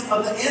plans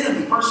of the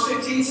enemy. Verse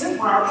 15 says,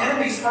 when our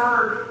enemies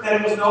heard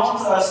that it was known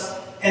to us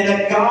and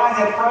that God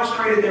had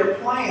frustrated their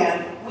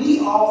plan, we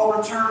all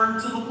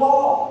returned to the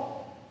wall.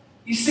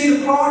 You see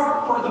the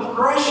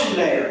progression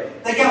there.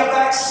 They got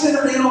back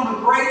centered in on the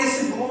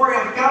greatness and glory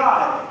of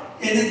God.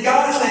 And then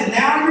God said,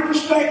 now your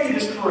perspective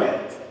is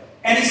correct.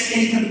 And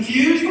he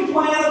confused the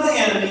plan of the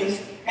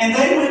enemies, and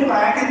they went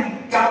back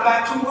and got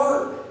back to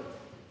work.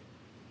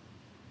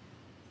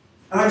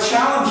 And I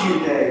challenge you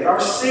today that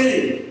our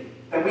city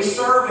that we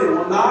serve in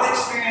will not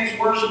experience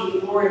worship of the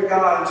glory of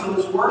God until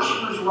His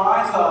worshipers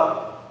rise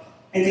up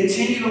and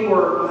continue to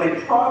work with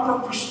a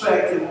proper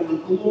perspective on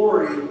the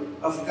glory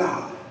of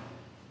God.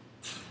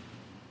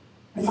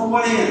 And for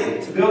what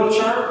end? To build a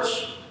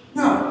church?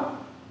 No.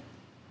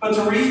 But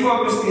to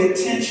refocus the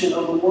attention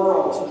of the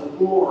world to the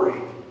glory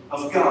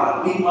of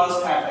God. We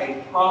must have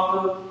a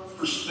proper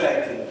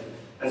perspective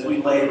as we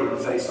labor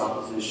and face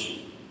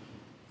opposition.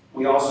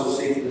 We also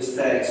see from this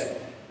text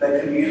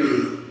that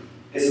community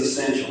is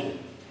essential.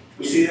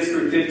 We see this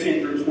through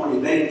 15 through 20.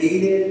 They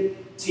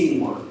needed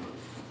teamwork.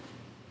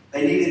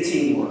 They needed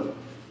teamwork.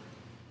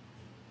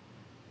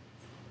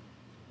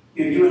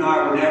 You and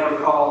I were never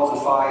called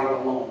to fight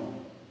alone.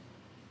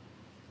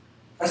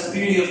 That's the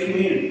beauty of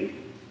community.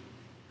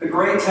 The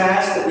great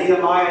task that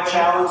Nehemiah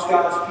challenged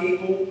God's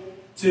people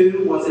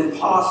to was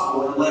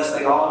impossible unless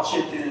they all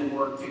chipped in and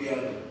worked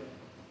together.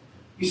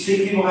 You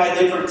see, people had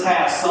different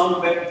tasks.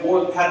 Some had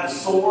the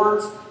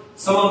swords.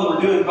 Some of them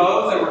were doing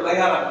both. They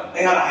had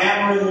a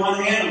hammer in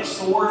one hand and a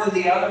sword in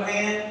the other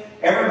hand.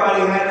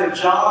 Everybody had their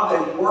job.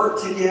 They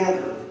worked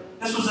together.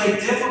 This was a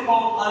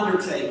difficult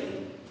undertaking.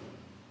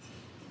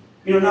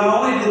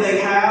 Not only did they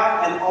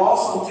have an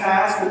awesome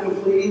task of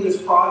completing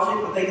this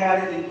project, but they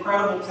had an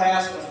incredible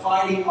task of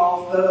fighting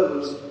off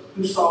those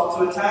who sought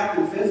to attack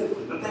them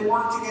physically. But they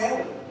worked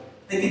together.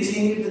 They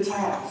continued the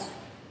task.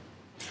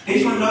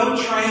 These were no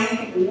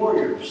trained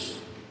warriors,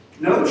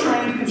 no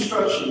trained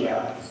construction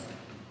guys.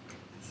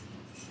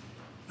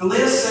 The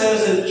list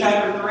says in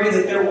chapter 3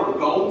 that there were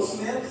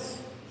goldsmiths,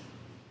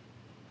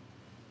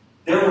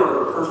 there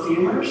were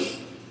perfumers.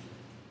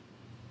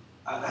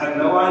 I have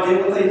no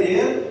idea what they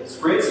did.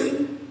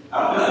 Spritzing?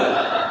 I don't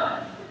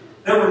know.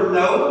 There were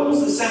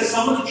nobles. It says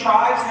some of the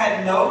tribes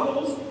had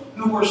nobles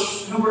who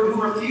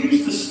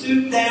refused to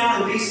stoop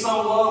down and be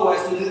so low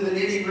as to do the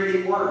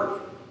nitty-gritty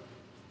work.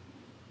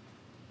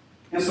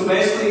 And so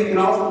basically,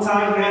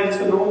 oftentimes we had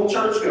just a normal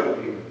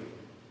churchgoer here.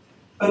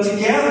 But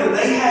together,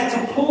 they had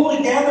to pull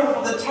together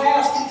for the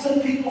task. It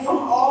took people from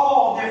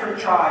all different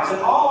tribes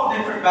and all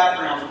different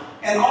backgrounds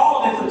and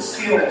all different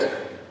skilled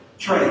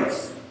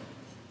traits.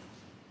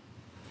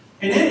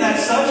 And then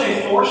that's such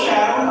a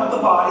foreshadowing of the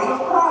body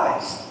of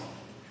Christ.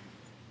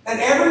 And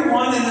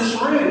everyone in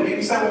this room, you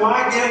can say, well,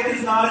 my gift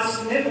is not as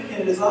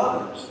significant as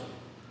others.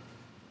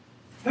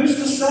 Who's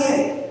to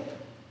say?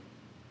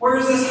 Where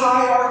is this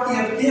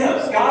hierarchy of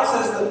gifts? God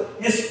says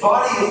that His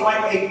body is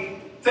like a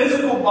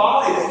physical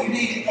body, that you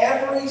need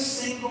every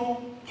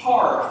single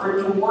part for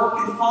it to work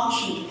and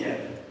function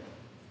together.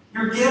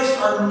 Your gifts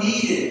are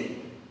needed.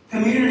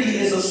 Community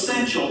is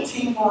essential.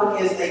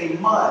 Teamwork is a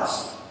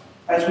must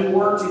as we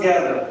work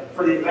together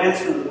for the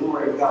advancement of the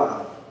glory of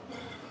God.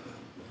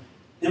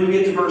 Then we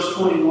get to verse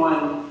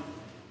 21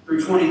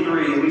 through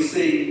 23, and we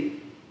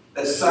see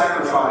that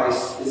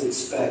sacrifice is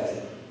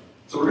expected.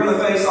 So we're going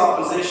to face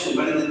opposition,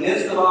 but in the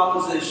midst of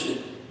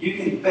opposition, you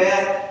can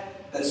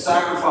bet that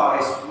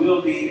sacrifice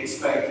will be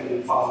expected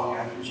in following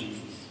after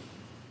Jesus.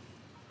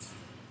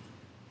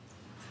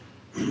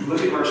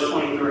 Look at verse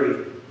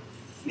 23.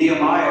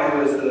 Nehemiah,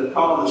 who is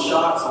calling the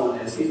shots on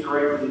this, he's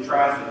directing the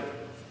traffic.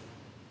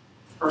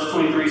 Verse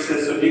 23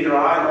 says, so neither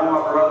I nor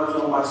my brothers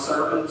nor my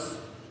servants,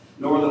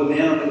 nor the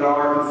men of the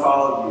guard who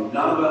followed you,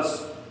 none of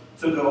us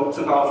took off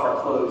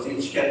our clothes.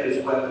 Each kept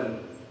his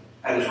weapon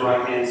at his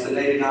right hand. So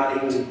they did not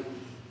even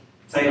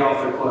take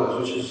off their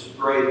clothes, which is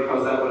great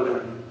because that would have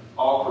been an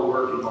awkward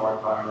working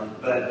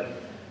environment. But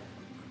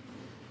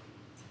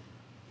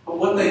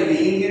what they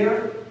mean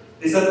here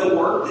is that the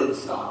work didn't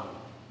stop.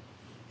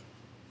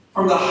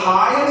 From the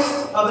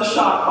highest of the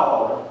shot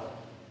caller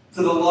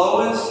to the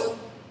lowest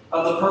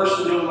of the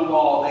person doing the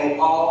wall, they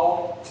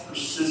all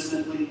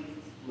persistently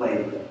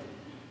labored.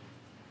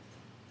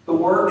 The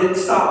work didn't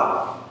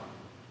stop.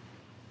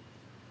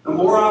 The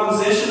more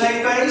opposition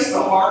they faced,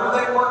 the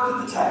harder they worked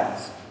at the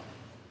task.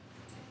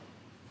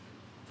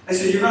 They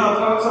said, you're going to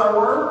oppose our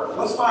work? Well,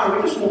 that's fine.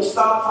 We just won't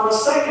stop for a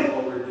second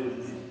what we're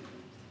doing then.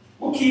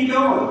 We'll keep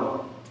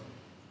going.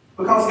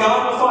 Because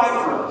God will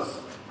fight for us.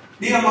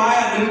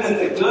 Nehemiah knew that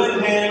the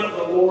good hand of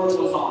the Lord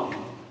was on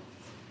him.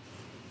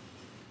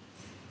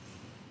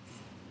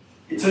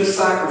 It took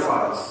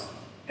sacrifice.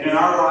 And in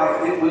our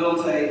life, it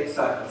will take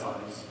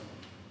sacrifice.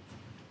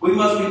 We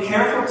must be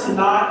careful to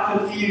not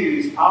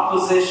confuse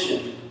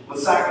opposition with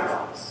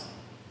sacrifice.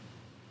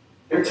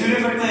 They're two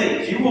different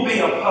things. You will be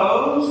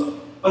opposed,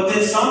 but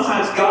then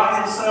sometimes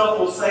God Himself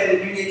will say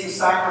that you need to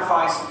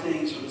sacrifice some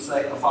things for the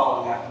sake of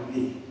following after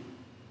me.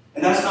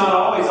 And that's not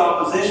always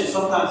opposition.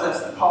 Sometimes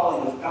that's the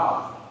calling of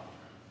God.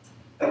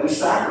 That we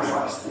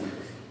sacrifice things.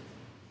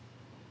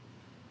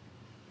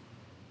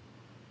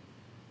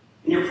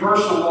 In your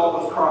personal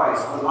walk with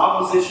Christ, when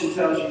opposition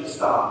tells you to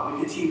stop,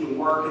 we continue to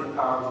work in the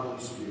power of the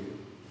Holy Spirit.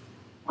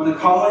 When the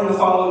calling to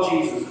follow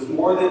Jesus is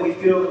more than we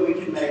feel that we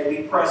can make,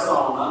 we press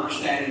on,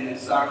 understanding that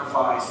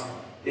sacrifice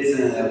is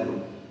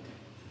inevitable.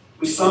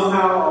 We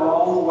somehow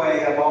along the way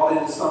have bought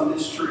into some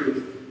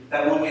mistruth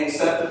that when we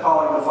accept the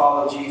calling to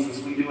follow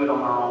Jesus, we do it on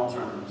our own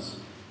terms.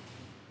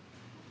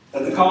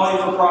 That the calling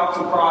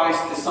to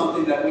Christ is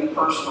something that we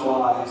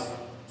personalize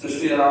to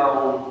fit our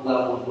own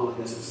level of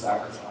willingness to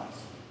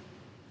sacrifice.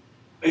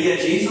 But yet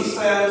Jesus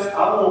says,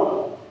 I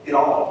want it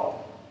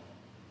all.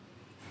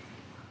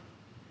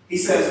 He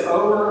says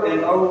over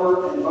and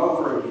over and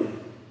over again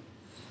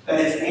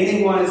that if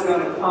anyone is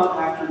going to come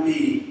after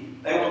me,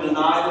 they will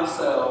deny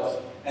themselves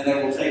and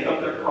they will take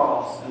up their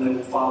cross and they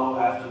will follow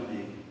after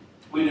me.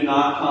 We do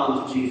not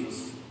come to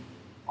Jesus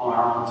on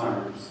our own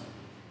terms.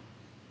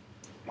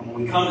 And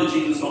when we come to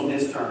Jesus on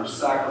His terms,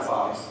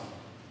 sacrifice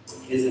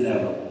is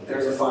inevitable.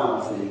 There's a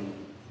final thing.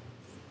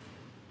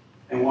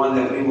 And one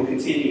that we will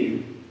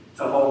continue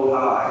to hold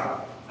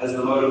high as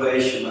the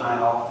motivation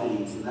behind all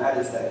things. And that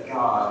is that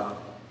God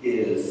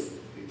is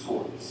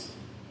victorious.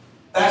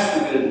 That's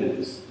the good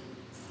news.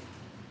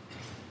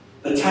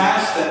 The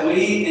task that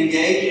we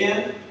engage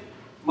in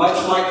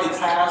Much like the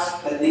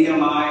task that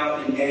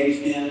Nehemiah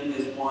engaged in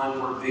is one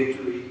where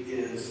victory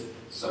is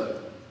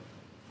certain.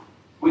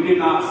 We do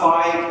not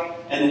fight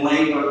and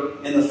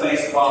labor in the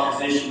face of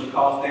opposition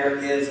because there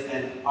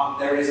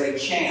is a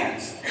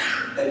chance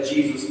that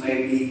Jesus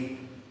may be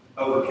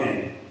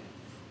overcame.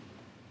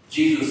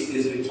 Jesus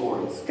is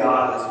victorious.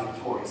 God is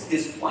victorious.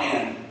 His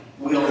plan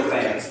will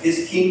advance.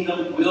 His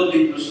kingdom will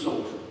be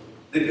restored.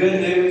 The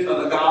good news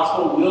of the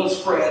gospel will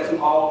spread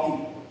to all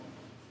people.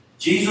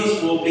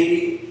 Jesus will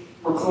be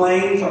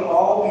proclaimed to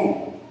all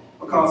people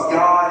because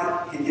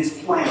God, in His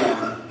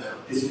plan,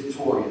 is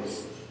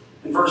victorious.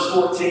 In verse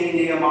 14,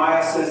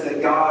 Nehemiah says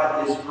that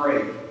God is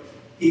great.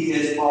 He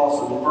is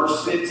awesome. In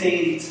verse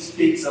 15, he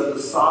speaks of the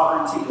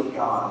sovereignty of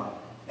God.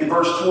 In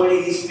verse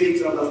 20, he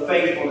speaks of the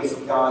faithfulness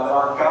of God, that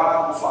our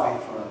God will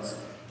fight for us.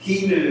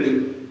 He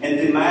knew, and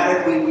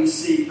thematically we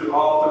see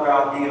all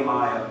throughout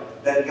Nehemiah,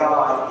 that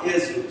God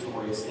is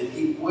victorious and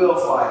He will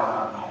fight on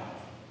our behalf.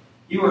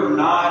 You are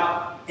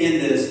not in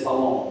this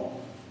alone.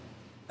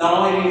 Not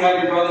only do you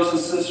have your brothers and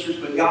sisters,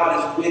 but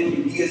God is with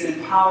you. He has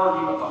empowered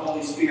you with the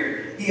Holy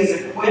Spirit. He has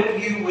equipped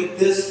you with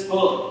this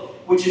book,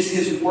 which is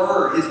His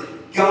Word. His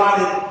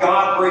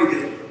God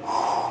breathed.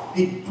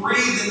 He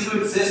breathed into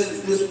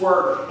existence this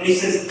Word. And He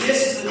says,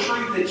 this is the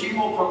truth that you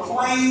will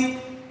proclaim,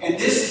 and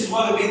this is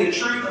what will be the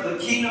truth of the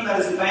kingdom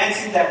that is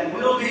advancing, that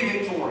will be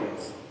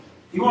victorious.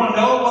 You want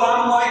to know what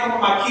I'm like,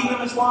 what my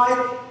kingdom is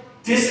like?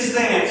 This is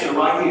the answer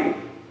right here.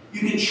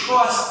 You can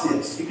trust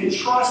this. You can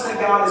trust that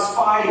God is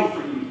fighting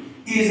for you.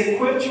 He has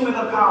equipped you with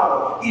the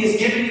power. He has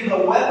given you the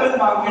weapon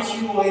by which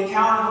you will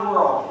encounter the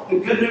world. The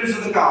good news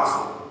of the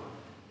gospel.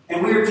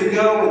 And we are to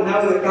go and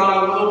know that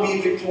God will be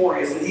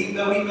victorious. And even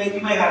though you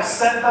may have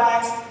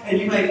setbacks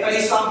and you may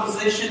face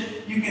opposition,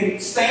 you can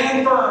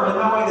stand firm in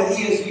knowing that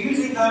He is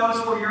using those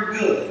for your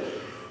good.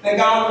 That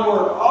God will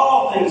work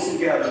all things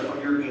together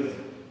for your good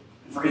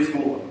and for His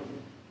glory.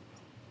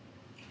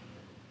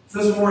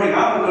 So this morning,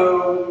 I don't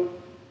know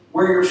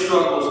where your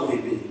struggles may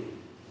be.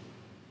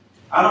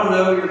 I don't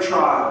know your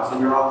trials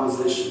and your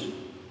opposition.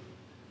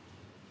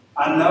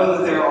 I know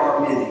that there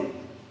are many.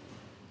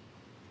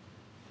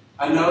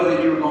 I know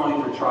that you're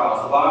going through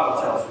trials. The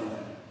Bible tells me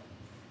that.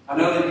 I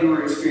know that you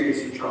are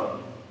experiencing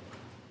trouble.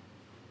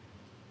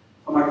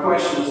 But my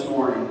question this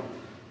morning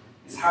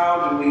is,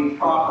 how do we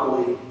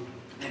properly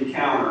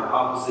encounter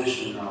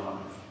opposition in our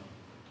life?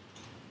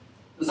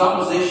 Does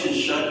opposition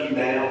shut you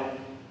down?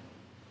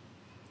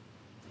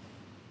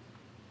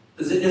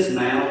 Does it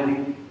dismantle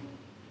you?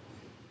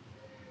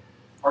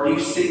 Or do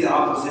you see the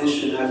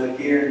opposition as a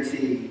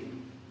guarantee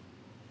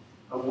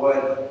of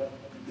what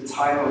the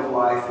type of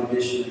life and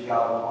mission that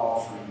God will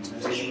offer you?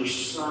 That as you are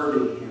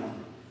serving Him,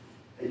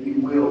 that you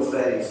will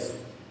face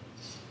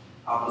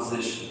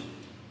opposition.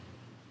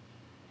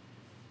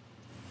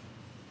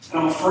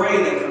 And I'm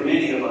afraid that for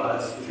many of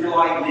us, if you're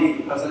like me,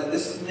 because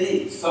this is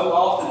me, so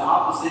often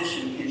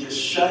opposition can just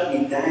shut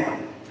me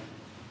down.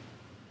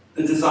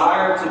 The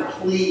desire to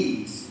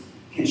please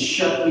can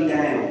shut me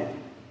down.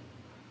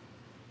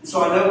 And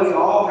so I know we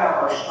all have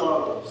our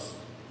struggles.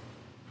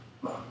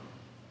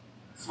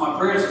 So my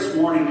prayers this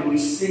morning, do we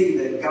see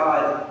that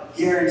God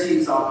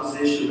guarantees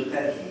opposition, but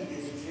that He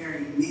is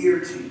very near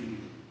to you.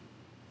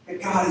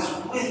 That God is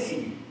with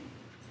you.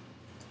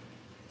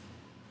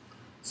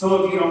 Some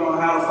of you don't know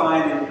how to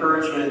find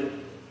encouragement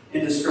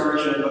and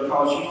discouragement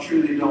because you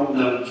truly don't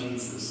know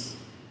Jesus.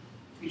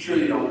 You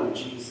truly don't know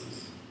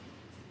Jesus.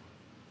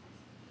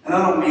 And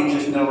I don't mean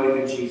just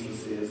knowing who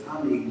Jesus is.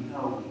 I mean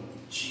knowing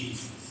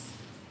Jesus.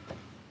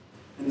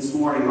 And this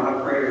morning,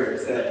 my prayer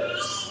is that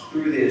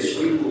through this,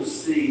 you will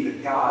see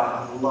that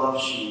God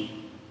loves you.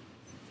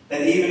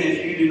 That even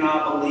if you do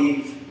not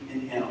believe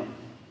in Him,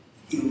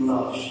 He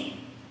loves you.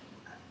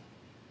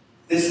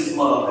 This is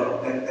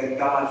love, that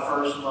God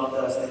first loved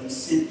us, that He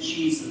sent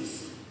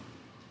Jesus.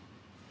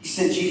 He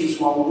sent Jesus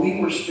while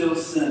we were still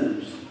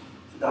sinners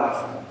to die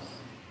for us.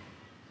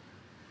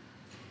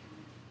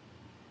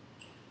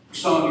 For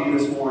some of you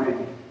this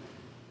morning,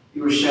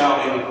 you were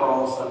shouting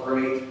across a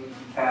great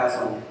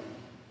chasm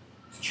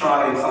to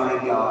try and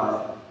find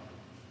God.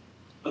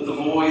 But the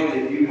void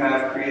that you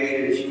have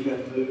created as you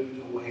have moved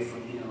away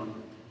from Him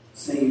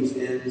seems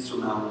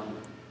insurmountable.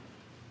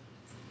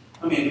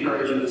 Let me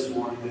encourage you this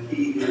morning that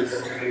He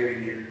is very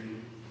near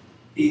you.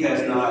 He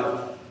has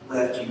not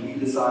left you. He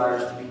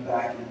desires to be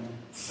back in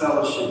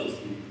fellowship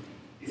with you.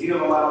 If you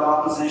have allowed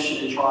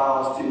opposition and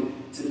trials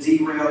to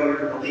derail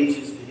your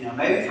allegiance to Him,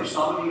 maybe for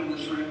some of you in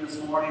this room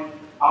this morning,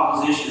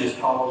 opposition has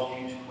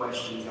caused you to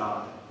question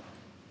God.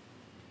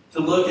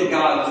 To look at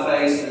God in the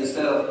face and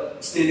instead of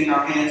extending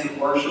our hands in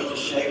worship, to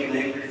shake an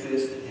angry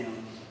fist at Him.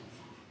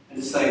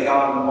 And to say,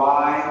 God,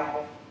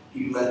 why do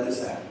you let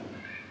this happen?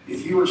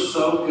 If you are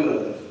so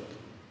good,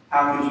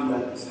 how could you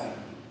let this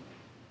happen?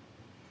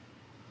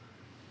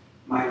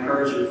 My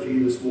encouragement for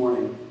you this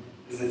morning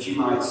is that you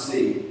might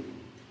see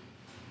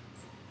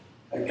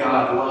that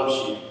God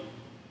loves you,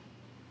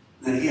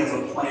 and that He has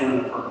a plan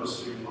and a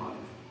purpose for your life.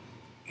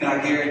 Can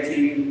I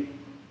guarantee you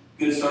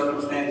good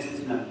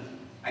circumstances? No.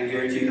 I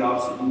guarantee you the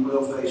opposite. You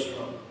will face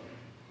trouble.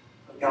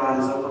 But God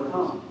has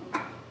overcome.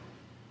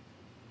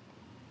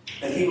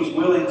 That he was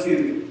willing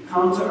to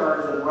come to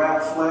earth and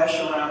wrap flesh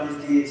around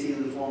his deity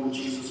in the form of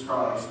Jesus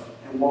Christ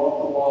and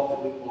walk the walk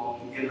that we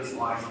walk and give his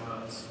life for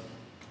us.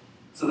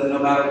 So that no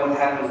matter what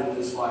happens in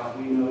this life,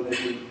 we know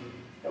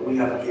that we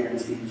have a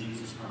guarantee in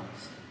Jesus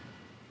Christ.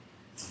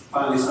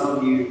 Finally, some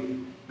of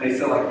you may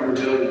feel like you're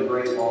building a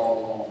great wall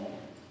alone.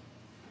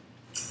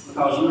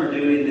 Because you are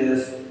doing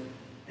this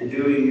and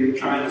you're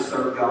trying to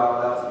serve God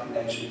without the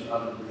connection to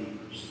other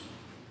believers.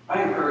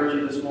 I encourage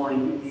you this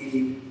morning, you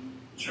need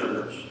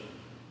church.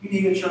 You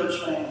need a church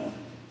family.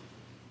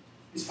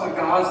 It's by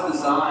God's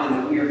design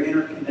that we are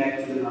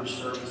interconnected in our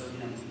service to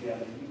him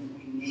together.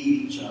 We need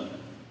each other.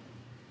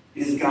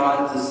 It is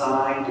God's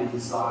design and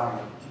desire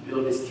to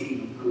build his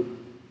kingdom through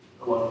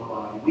the local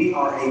body. We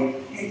are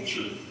a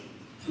picture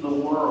to the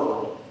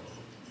world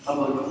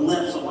of a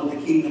glimpse of what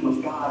the kingdom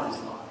of God is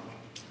like.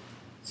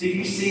 So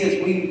you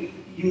see,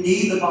 you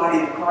need the body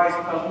of Christ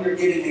because we are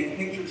getting a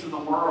picture to the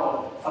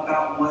world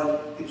about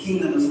what the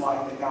kingdom is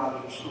like that God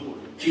has restored.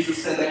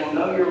 Jesus said they will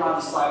know you're my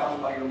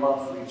disciples by your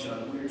love for each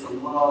other. We are to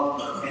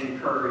love and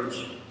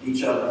encourage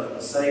each other for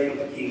the sake of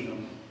the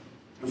kingdom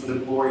and for the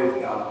glory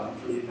of God and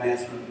for the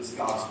advancement of his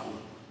gospel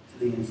to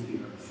the ends of the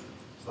earth.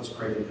 So let's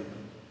pray together.